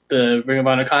of the Ring of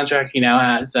Honor contract he now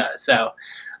has. So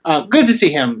good to see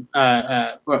him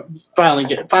finally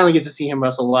get to see him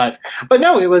wrestle live. But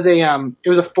no, it was a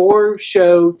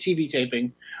 4-show TV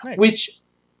taping, nice. Which,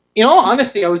 in all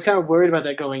honesty, I was kind of worried about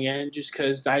that going in, just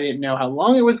because I didn't know how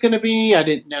long it was going to be. I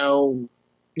didn't know,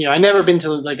 I'd never been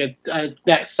to like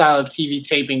that style of TV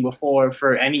taping before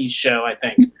for any show, I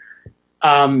think.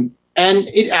 And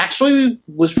it actually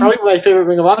was probably my favorite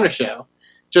Ring of Honor show.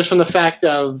 Just from the fact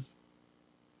of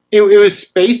it was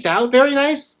spaced out very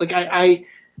nice. Like I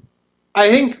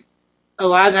think a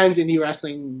lot of times indie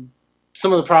wrestling,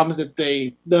 some of the problems that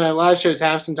a lot of shows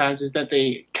have sometimes is that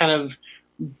they kind of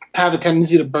have a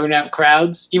tendency to burn out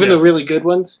crowds, even the really good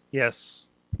ones. Yes.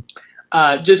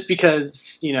 Just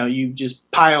because you just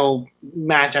pile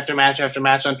match after match after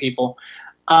match on people.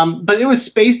 But it was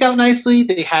spaced out nicely.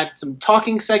 They had some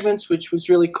talking segments, which was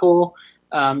really cool.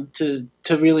 To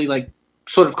really like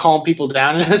sort of calm people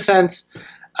down in a sense,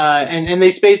 and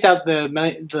they spaced out the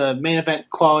main event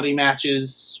quality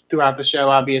matches throughout the show,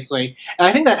 obviously, and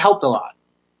I think that helped a lot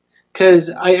because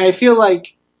I feel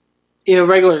like in a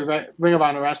regular Ring of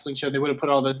Honor wrestling show they would have put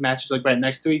all those matches like right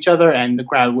next to each other and the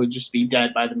crowd would just be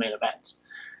dead by the main event,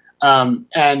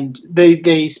 and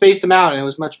they spaced them out and it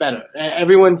was much better.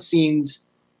 Everyone seemed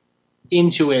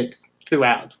into it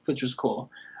throughout, which was cool.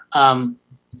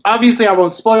 Obviously, I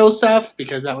won't spoil stuff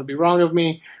because that would be wrong of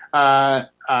me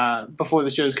before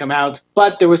the shows come out.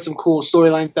 But there was some cool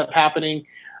storyline stuff happening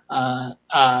from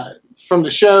the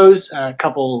shows. A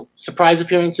couple surprise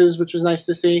appearances, which was nice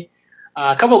to see.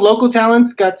 A couple local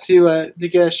talents got to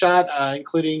get a shot,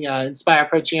 including Inspire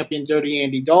Pro champion Dirty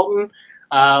Andy Dalton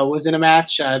was in a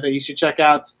match that you should check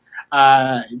out.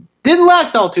 Didn't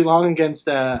last all too long against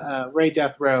Ray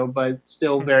Death Row, but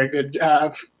still very good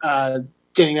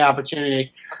getting the opportunity.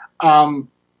 And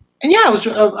yeah, it was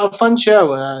a fun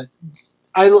show.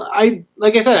 I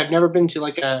like I said, I've never been to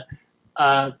like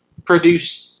a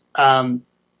produced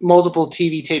multiple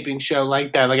TV taping show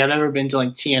like that. Like I've never been to like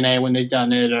TNA when they've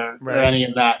done it or any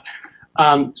of that.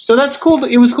 So that's cool.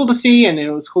 It was cool to see, and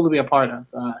it was cool to be a part of.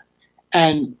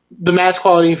 And the match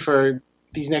quality for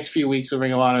these next few weeks of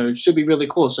Ring of Honor should be really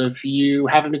cool. So if you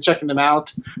haven't been checking them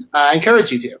out, I encourage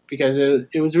you to, because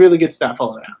it was really good stuff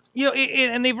all around.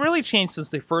 And they've really changed since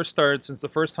they first started, since the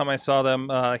first time I saw them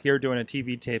here doing a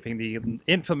TV taping, the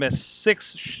infamous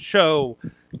 6-show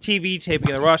TV taping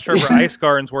in the Ross River Ice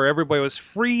Gardens where everybody was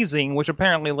freezing, which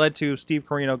apparently led to Steve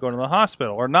Corino going to the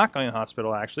hospital, or not going to the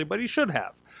hospital actually, but he should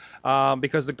have.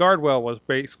 Because the guardrail was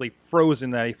basically frozen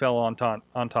that he fell on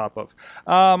top of.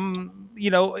 But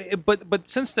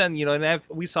since then, and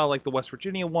we saw like the West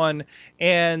Virginia one,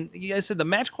 and I said the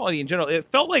match quality in general, it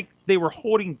felt like they were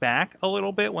holding back a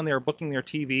little bit when they were booking their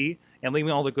TV and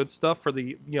leaving all the good stuff for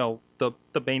the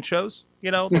main shows,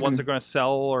 the ones that are going to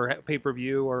sell or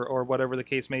pay-per-view or whatever the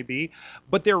case may be.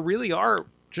 But there really are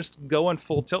just going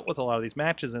full tilt with a lot of these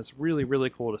matches, and it's really, really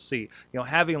cool to see.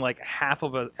 Having like half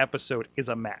of an episode is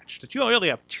a match. That you only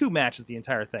have 2 matches the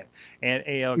entire thing, and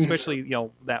especially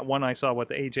that one I saw with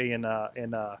the AJ and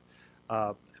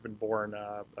Evan Bourne.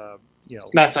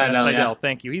 Matt Sydal. Yeah.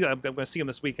 Thank you. I'm going to see him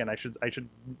this weekend. I should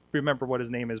remember what his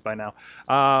name is by now.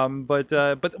 But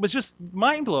it was just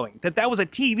mind blowing that was a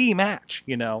TV match.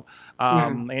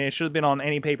 And it should have been on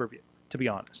any pay-per-view, to be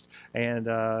honest. And,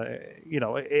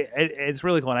 it's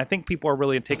really cool. And I think people are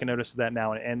really taking notice of that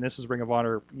now. And this is Ring of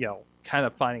Honor, kind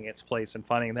of finding its place and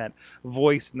finding that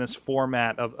voice in this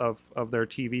format of their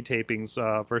TV tapings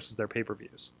versus their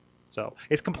pay-per-views. So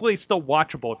it's completely still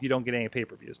watchable if you don't get any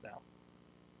pay-per-views now.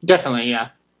 Definitely, yeah.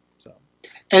 So,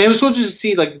 and it was cool just to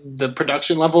see like the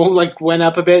production level like went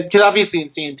up a bit, because obviously in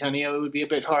San Antonio it would be a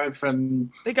bit hard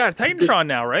from. They got a Titantron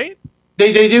now, right?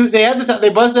 They do. They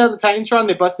busted out the Titantron.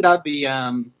 They busted out the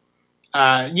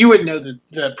You would know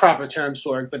the proper term,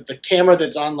 Sorg, but the camera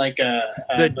that's on like The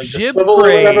like jib the swivel or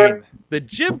whatever. crane. The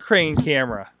jib crane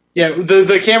camera. Yeah,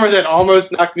 the camera that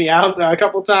almost knocked me out a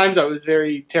couple times. I was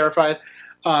very terrified.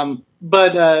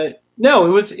 But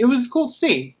no, it was cool to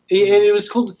see, and it was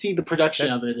cool to see the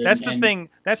production of it. That's the thing.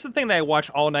 That's the thing that I watch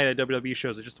all night at WWE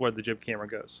shows is just where the jib camera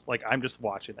goes. Like I'm just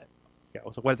watching it. Yeah, I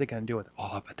was like, what are they gonna do with it?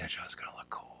 Oh, but that show's gonna look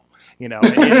cool. You know,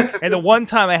 and the one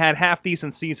time I had half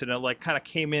decent seats and it like kind of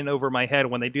came in over my head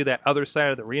when they do that other side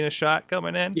of the arena shot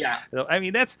coming in. Yeah, I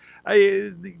mean that's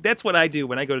what I do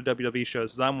when I go to WWE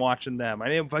shows is I'm watching them. I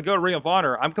mean, if I go to Ring of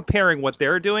Honor, I'm comparing what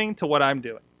they're doing to what I'm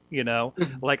doing. You know,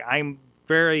 like I'm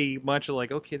very much like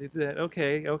okay,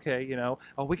 you know,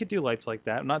 oh we could do lights like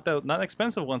that, not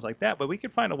expensive ones like that, but we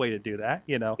could find a way to do that.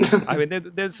 You know, I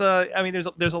mean there's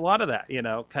a lot of that, you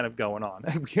know, kind of going on.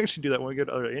 We actually do that when we go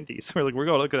to other indies. We're going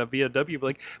to look at VOW,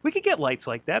 like we could get lights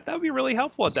like that. That would be really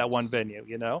helpful at that one venue.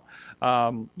 You know,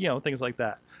 things like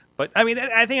that. But I mean,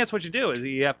 I think that's what you do is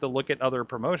you have to look at other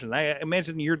promotions. I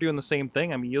imagine you're doing the same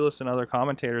thing. I mean, you listen to other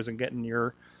commentators and getting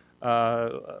your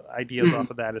ideas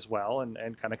off of that as well, and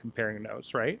kind of comparing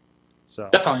notes, right? So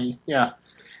definitely, yeah.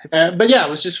 But yeah, it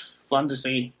was just fun to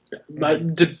see.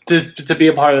 But to be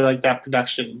a part of like that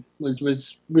production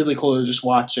was really cool to just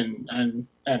watch and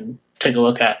take a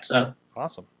look at. So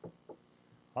awesome.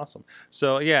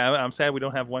 So yeah, I'm sad we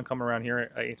don't have one come around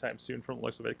here anytime soon from the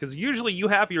looks of it, because usually you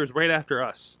have yours right after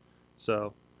us.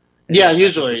 So yeah,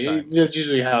 usually that's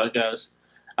usually how it goes.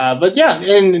 But yeah,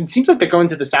 and it seems like they're going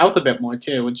to the south a bit more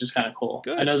too, which is kind of cool.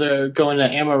 Good. I know they're going to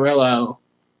Amarillo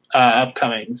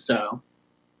upcoming, so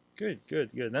good.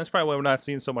 And that's probably why we're not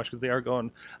seeing so much, because they are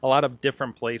going a lot of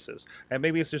different places, and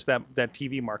maybe it's just that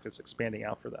TV market's expanding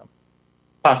out for them.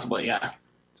 Possibly, yeah.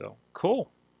 So cool.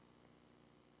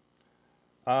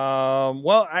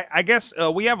 Well, I guess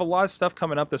we have a lot of stuff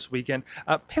coming up this weekend.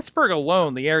 Pittsburgh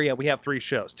alone, the area, we have 3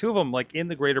 shows. 2 of them like in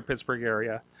the greater Pittsburgh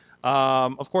area.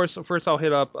 Of course, first I'll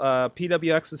hit up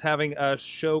PWX is having a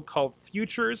show called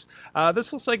Futures.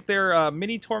 This looks like their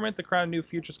mini tournament, the Crown New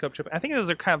Futures Cup Chip. I think this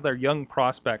is kind of their young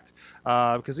prospect,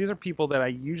 because these are people that I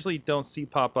usually don't see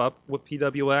pop up with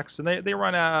PWX, and they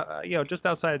run just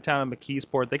outside of town in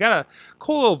McKeesport. They got a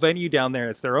cool little venue down there.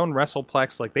 It's their own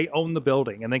WrestlePlex. Like they own the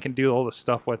building and they can do all the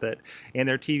stuff with it. And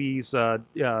their TV's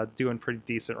doing pretty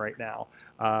decent right now.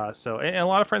 So and a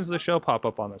lot of friends of the show pop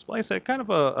up on this. But like I said, kind of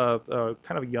a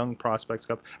young prospects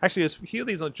cup. Actually, there's a few of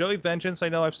these. Joey Vengeance I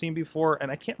know I've seen before,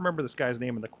 and I can't remember this guy's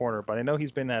name in the corner, but I know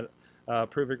he's been at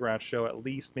Proving Ground show, at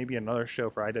least maybe another show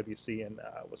for IWC, and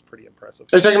was pretty impressive.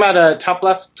 Are you talking about top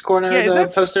left corner of is the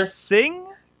that poster? Singh?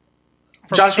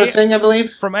 Joshua Singh, I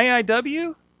believe. From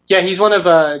AIW? Yeah, he's one of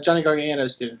Johnny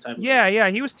Gargano's students, I believe. Yeah,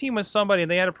 he was teamed with somebody, and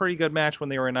they had a pretty good match when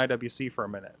they were in IWC for a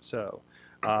minute. So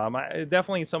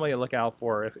definitely somebody to look out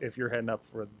for if you're heading up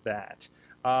for that.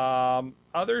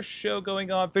 Other show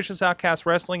going on, Vicious Outcast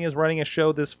Wrestling is running a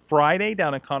show this Friday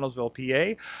down in Connellsville,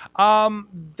 PA.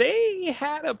 They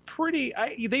had a pretty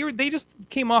they just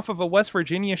came off of a West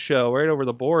Virginia show right over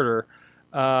the border,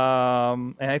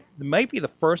 and it might be the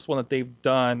first one that they've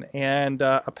done. And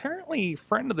apparently,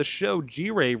 friend of the show G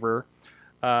Raver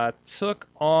took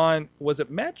on, was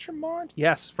it Matt Tremont?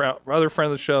 Yes, other friend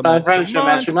of the show,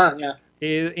 Matt Tremont, yeah,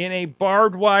 in a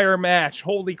barbed wire match.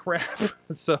 Holy crap!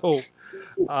 So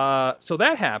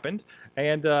that happened,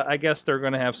 and I guess they're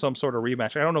going to have some sort of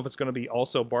rematch. I don't know if it's going to be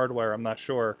also barbed wire. I'm not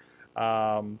sure,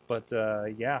 but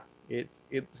yeah, it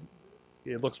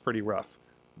looks pretty rough.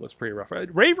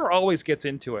 Raver always gets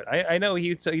into it. I know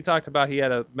he talked about he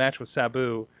had a match with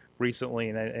Sabu recently,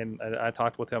 and I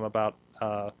talked with him about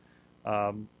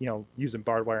using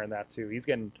barbed wire in that too. He's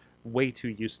getting way too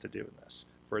used to doing this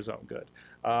for his own good.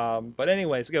 But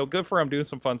anyways, good for him doing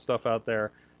some fun stuff out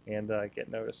there and get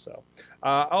noticed. So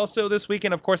also this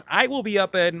weekend, of course, I will be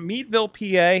up in Meadville,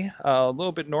 PA, a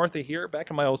little bit north of here, back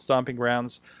in my old stomping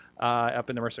grounds, up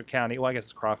in the Mercer County. Well, I guess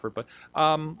it's Crawford, but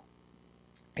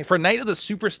for Night of the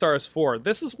Superstars 4,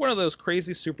 this is one of those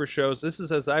crazy super shows. This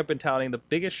is, as I've been touting, the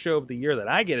biggest show of the year that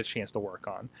I get a chance to work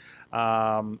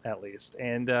on, at least.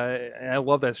 And I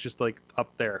love that it's just like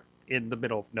up there in the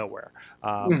middle of nowhere.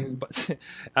 But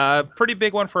pretty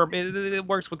big one for it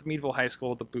works with Meadville High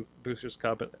School, the Boosters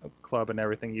Club and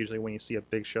everything, usually when you see a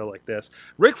big show like this.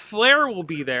 Ric Flair will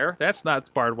be there. That's not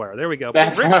barbed wire. There we go.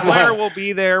 Ric Flair will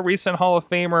be there. Recent Hall of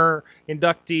Famer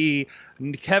inductee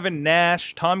Kevin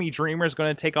Nash. Tommy Dreamer is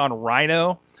going to take on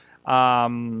Rhino.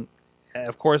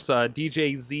 Of course,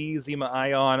 DJ Z, Zima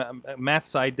Ion, Matt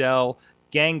Seidel,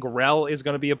 Gangrel is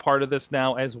going to be a part of this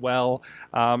now as well.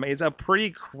 It's a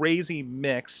pretty crazy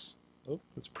mix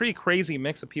It's a pretty crazy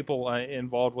mix of people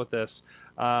involved with this.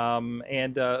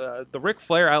 The Ric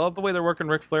Flair, I love the way they're working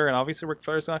Ric Flair, and obviously Ric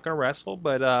Flair's not going to wrestle,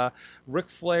 but Ric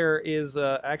Flair is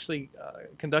actually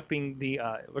conducting the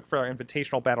Ric Flair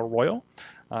Invitational Battle Royal.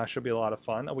 Should be a lot of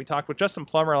fun. We talked with Justin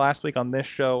Plummer last week on this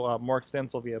show more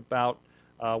extensively about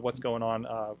what's going on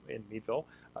in Meadville.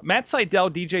 Matt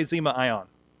Seidel, DJ Zima Ion.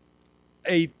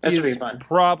 Is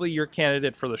probably your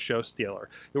candidate for the show stealer.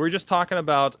 We were just talking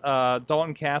about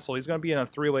Dalton Castle. He's going to be in a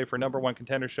three-way for number one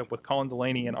contendership with Colin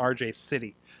Delaney and RJ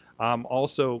City.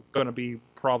 Also going to be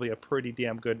probably a pretty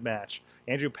damn good match.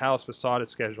 Andrew Palace Facade is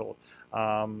scheduled.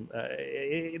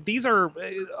 These are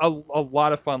a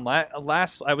lot of fun. I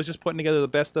was just putting together the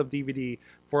best of DVD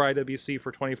for IWC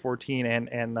for 2014,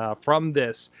 and from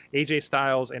this, AJ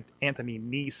Styles and Anthony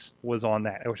Nese was on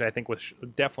that, which I think was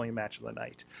definitely a match of the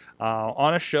night.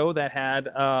 On a show that had,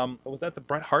 was that the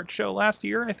Bret Hart show last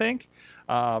year, I think?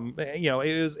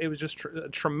 It was just a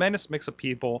tremendous mix of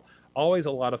people. Always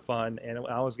a lot of fun, and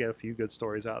I always get a few good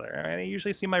stories out there. And I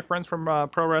usually see my friends from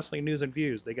Pro Wrestling News and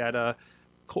Views. They got a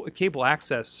cable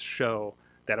access show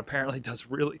that apparently does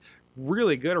really,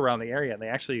 really good around the area, and they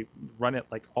actually run it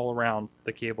like all around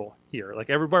the cable here, like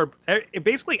everywhere,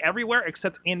 basically everywhere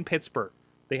except in Pittsburgh.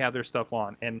 They have their stuff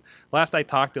on. And last I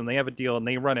talked to them, they have a deal, and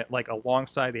they run it like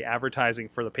alongside the advertising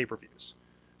for the pay-per-views.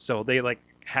 So they like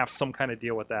have some kind of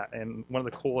deal with that. And one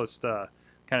of the coolest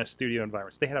kind of studio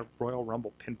environments. They had a Royal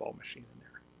Rumble pinball machine in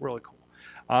there. Really cool.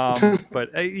 But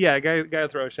yeah, I got to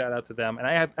throw a shout out to them. And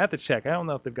I have to check. I don't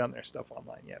know if they've gotten their stuff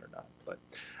online yet or not. But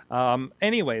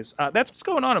anyways, that's what's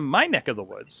going on in my neck of the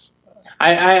woods.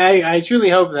 I truly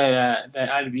hope that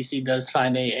IWC does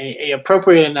find a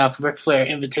appropriate enough Ric Flair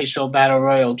Invitational Battle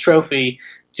Royal trophy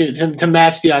to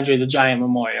match the Andre the Giant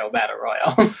Memorial Battle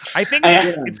Royal. I think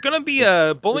it's going to be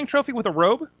a bowling trophy with a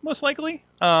robe, most likely.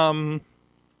 Probably.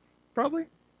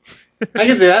 I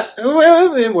can do that.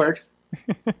 It works.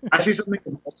 I see something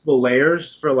with multiple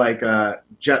layers for like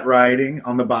jet riding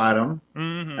on the bottom,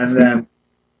 and then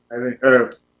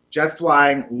or jet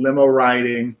flying, limo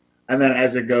riding, and then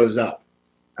as it goes up,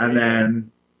 and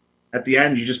then at the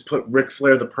end you just put Ric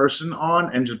Flair the person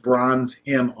on and just bronze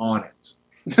him on it.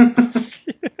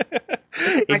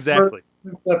 Exactly.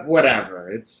 But whatever,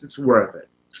 it's worth it.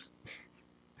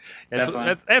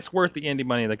 That's worth the indie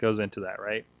money that goes into that,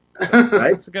 right? So,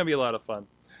 right? It's going to be a lot of fun.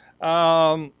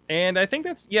 And I think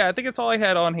that's all I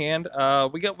had on hand.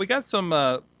 We got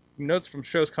some notes from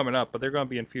shows coming up, but they're going to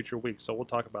be in future weeks, so we'll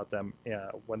talk about them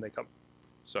when they come.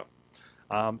 So,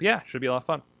 should be a lot of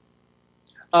fun.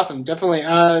 Awesome, definitely.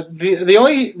 The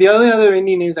only other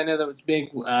indie news I know that was big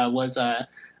was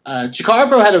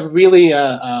Chikara had a really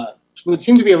what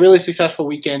seemed to be a really successful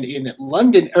weekend in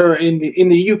London, or in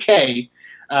the UK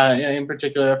in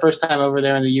particular. First time over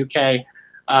there in the UK.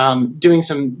 Doing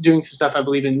some stuff, I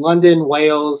believe, in London,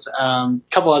 Wales, a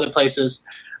couple other places.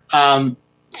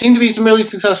 Seemed to be some really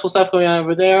successful stuff going on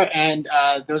over there, and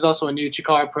there was also a new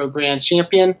Chikara Pro Grand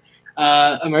Champion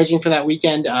emerging for that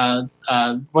weekend.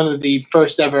 One of the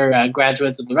first ever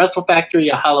graduates of the Wrestle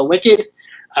Factory, Ahala Wicked,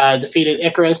 defeated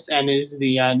Icarus and is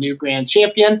the new Grand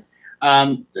Champion.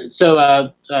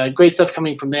 So great stuff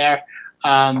coming from there.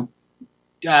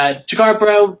 Chikara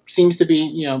Pro seems to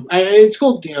be, it's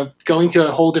cool, going to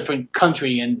a whole different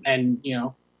country and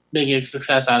making a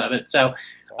success out of it. So,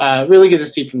 really good to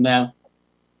see from them.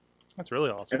 That's really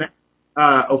awesome. And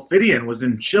Ophidian was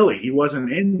in Chile. He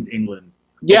wasn't in England.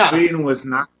 Yeah. Ophidian was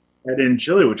not in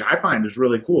Chile, which I find is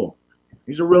really cool.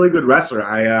 He's a really good wrestler.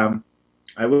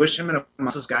 I wish him and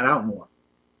Amasis got out more.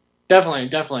 Definitely.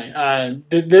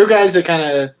 They're guys that kind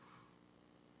of,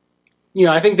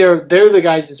 I think they're the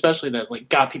guys especially that like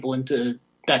got people into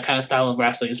that kind of style of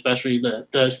wrestling, especially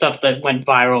the stuff that went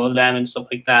viral of them and stuff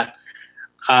like that.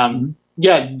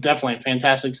 Yeah, definitely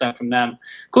fantastic stuff from them.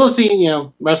 Cool to see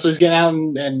wrestlers getting out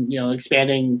and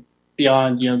expanding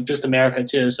beyond just America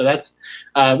too. So that's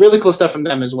really cool stuff from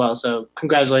them as well. So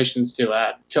congratulations to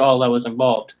all that was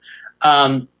involved.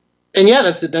 And yeah,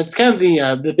 that's kind of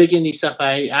the big indie stuff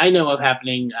I know of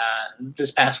happening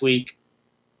this past week.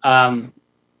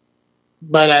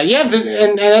 But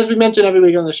and as we mentioned every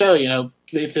week on the show,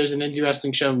 if there's an indie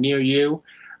wrestling show near you,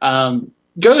 go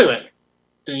to it.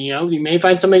 You may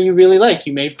find somebody you really like.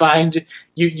 You may find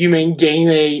you may gain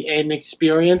an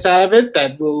experience out of it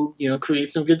that will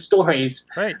create some good stories,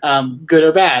 right? Good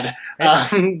or bad.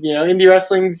 Indie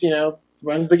wrestling's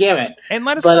runs the gamut. And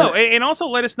let us know. And also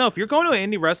let us know if you're going to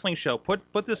an indie wrestling show.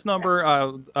 Put this number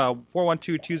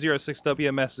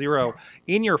 412-206-WMS0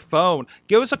 in your phone.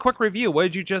 Give us a quick review. What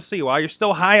did you just see? While you're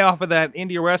still high off of that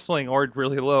indie wrestling, or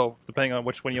really low, depending on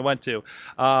which one you went to.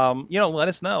 Let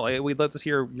us know. We'd love to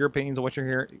hear your opinions on what you're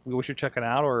here. We wish you're checking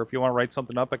out, or if you want to write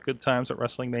something up at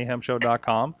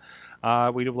goodtimes@wrestlingmayhemshow.com.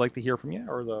 We would like to hear from you,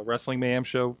 or the Wrestling Mayhem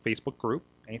Show Facebook group,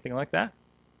 anything like that.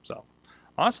 So,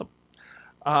 awesome.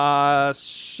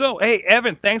 Hey,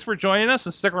 Evan, thanks for joining us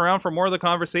and sticking around for more of the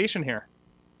conversation here.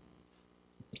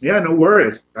 Yeah, no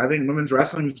worries. I think women's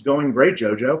wrestling is going great,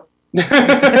 JoJo.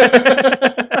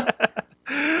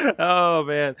 Oh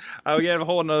man, we have a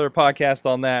whole another podcast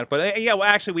on that. But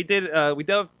actually, we dived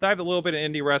a little bit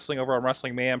in indie wrestling over on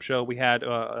Wrestling Mayhem Show. We had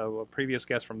a previous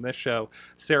guest from this show,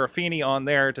 Sarah Feeney, on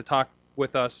there to talk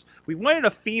with us. We wanted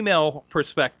a female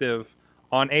perspective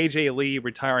on AJ Lee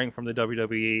retiring from the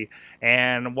WWE,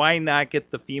 and why not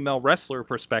get the female wrestler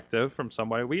perspective from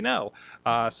somebody we know?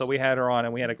 So we had her on,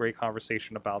 and we had a great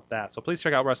conversation about that. So please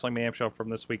check out Wrestling Mayhem Show from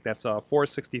this week. That's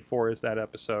 464 is that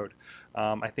episode.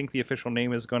 I think the official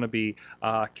name is going to be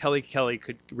Kelly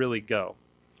Could Really Go.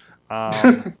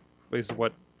 Is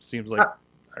what seems like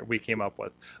we came up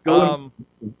with.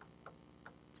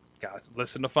 Guys,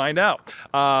 listen to find out.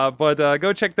 But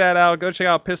go check that out. Go check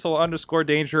out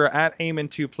Pistol_Danger at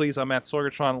Eamon2, please. I'm at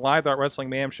Sorgatron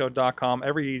live.wrestlingmayhemshow.com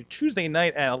every Tuesday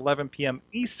night at 11 p.m.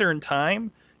 Eastern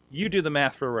Time. You do the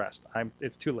math for the rest.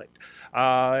 It's too late.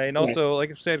 And also,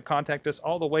 like I said, contact us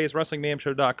all the ways,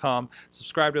 WrestlingMayhemShow.com.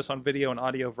 Subscribe to us on video and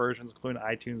audio versions, including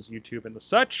iTunes, YouTube, and the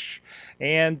such.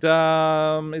 And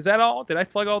is that all? Did I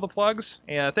plug all the plugs?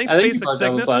 Yeah, thanks to Basic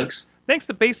Sickness. Thanks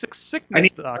to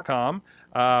BasicSickness.com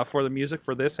for the music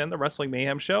for this and the Wrestling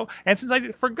Mayhem Show. And since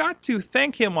I forgot to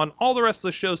thank him on all the rest of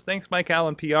the shows, thanks Mike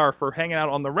Allen PR for hanging out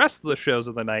on the rest of the shows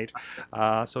of the night.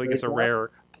 So he gets a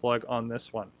rare plug on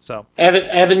this one. So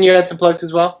Evan, you had some plugs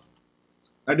as well?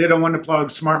 I did. I want to plug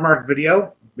Smart Mark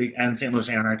Video and St. Louis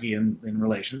Anarchy in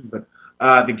relation, but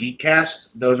the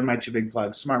Geekcast, those are my two big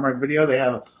plugs. Smart Mark Video, they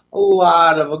have a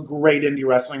lot of great indie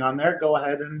wrestling on there. Go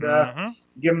ahead and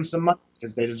give them some money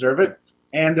because they deserve it.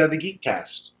 And the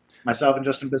Geekcast. Myself and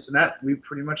Justin Bissonette, we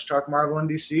pretty much talk Marvel and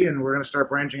DC, and we're going to start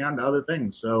branching out into other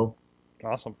things. So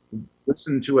awesome.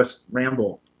 Listen to us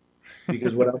ramble,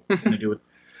 because what else are we going to do with it?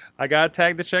 I got a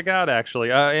tag to check out,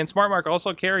 actually. And Smart Mark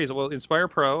also carries, Inspire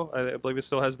Pro, I believe it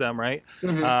still has them, right?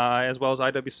 Mm-hmm. As well as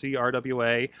IWC,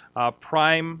 RWA,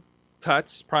 Prime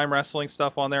Cuts, Prime Wrestling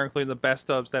stuff on there, including the best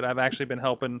ofs that I've actually been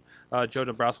helping Joe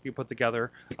Dombrowski put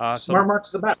together. Smart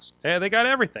Mark's the best. Yeah, they got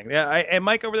everything. Yeah, and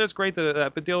Mike over there is great.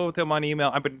 I've been dealing with him on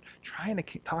email. I've been trying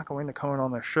to talk him into coming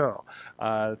on the show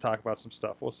to talk about some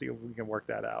stuff. We'll see if we can work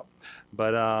that out.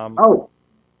 But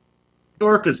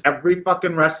because every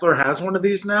fucking wrestler has one of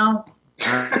these now.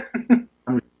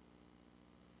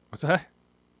 What's that?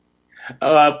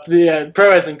 The Pro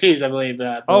Wrestling Tees, I believe.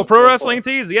 Pro Wrestling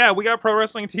Tees. Yeah, we got Pro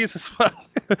Wrestling Tees as well.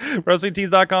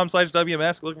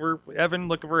 WrestlingTees.com/WMS. Look for Evan.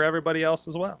 Look for everybody else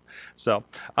as well. So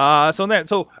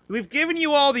we've given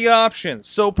you all the options.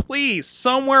 So please,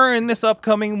 somewhere in this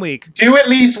upcoming week, do at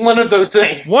least one of those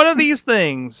things. One of these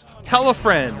things. Tell a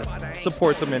friend.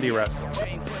 Support some indie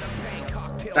wrestling.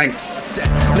 Thanks.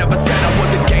 Never said I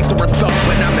was a gangster or thug,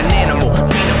 but I'm an animal.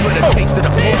 Beating for the taste of the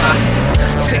blood.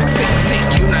 Sick,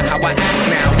 you know how I act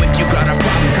now. If you got a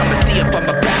problem, come and see if I'm a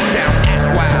back down.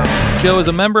 Act wild. Joe is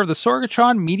a member of the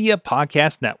Sorgatron Media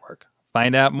Podcast Network.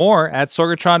 Find out more at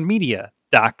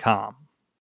sorgatronmedia.com.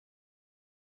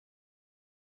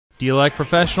 Do you like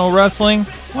professional wrestling?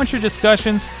 Want your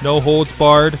discussions no holds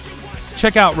barred?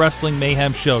 Check out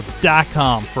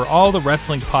WrestlingMayhemShow.com for all the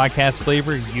wrestling podcast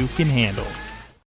flavor you can handle.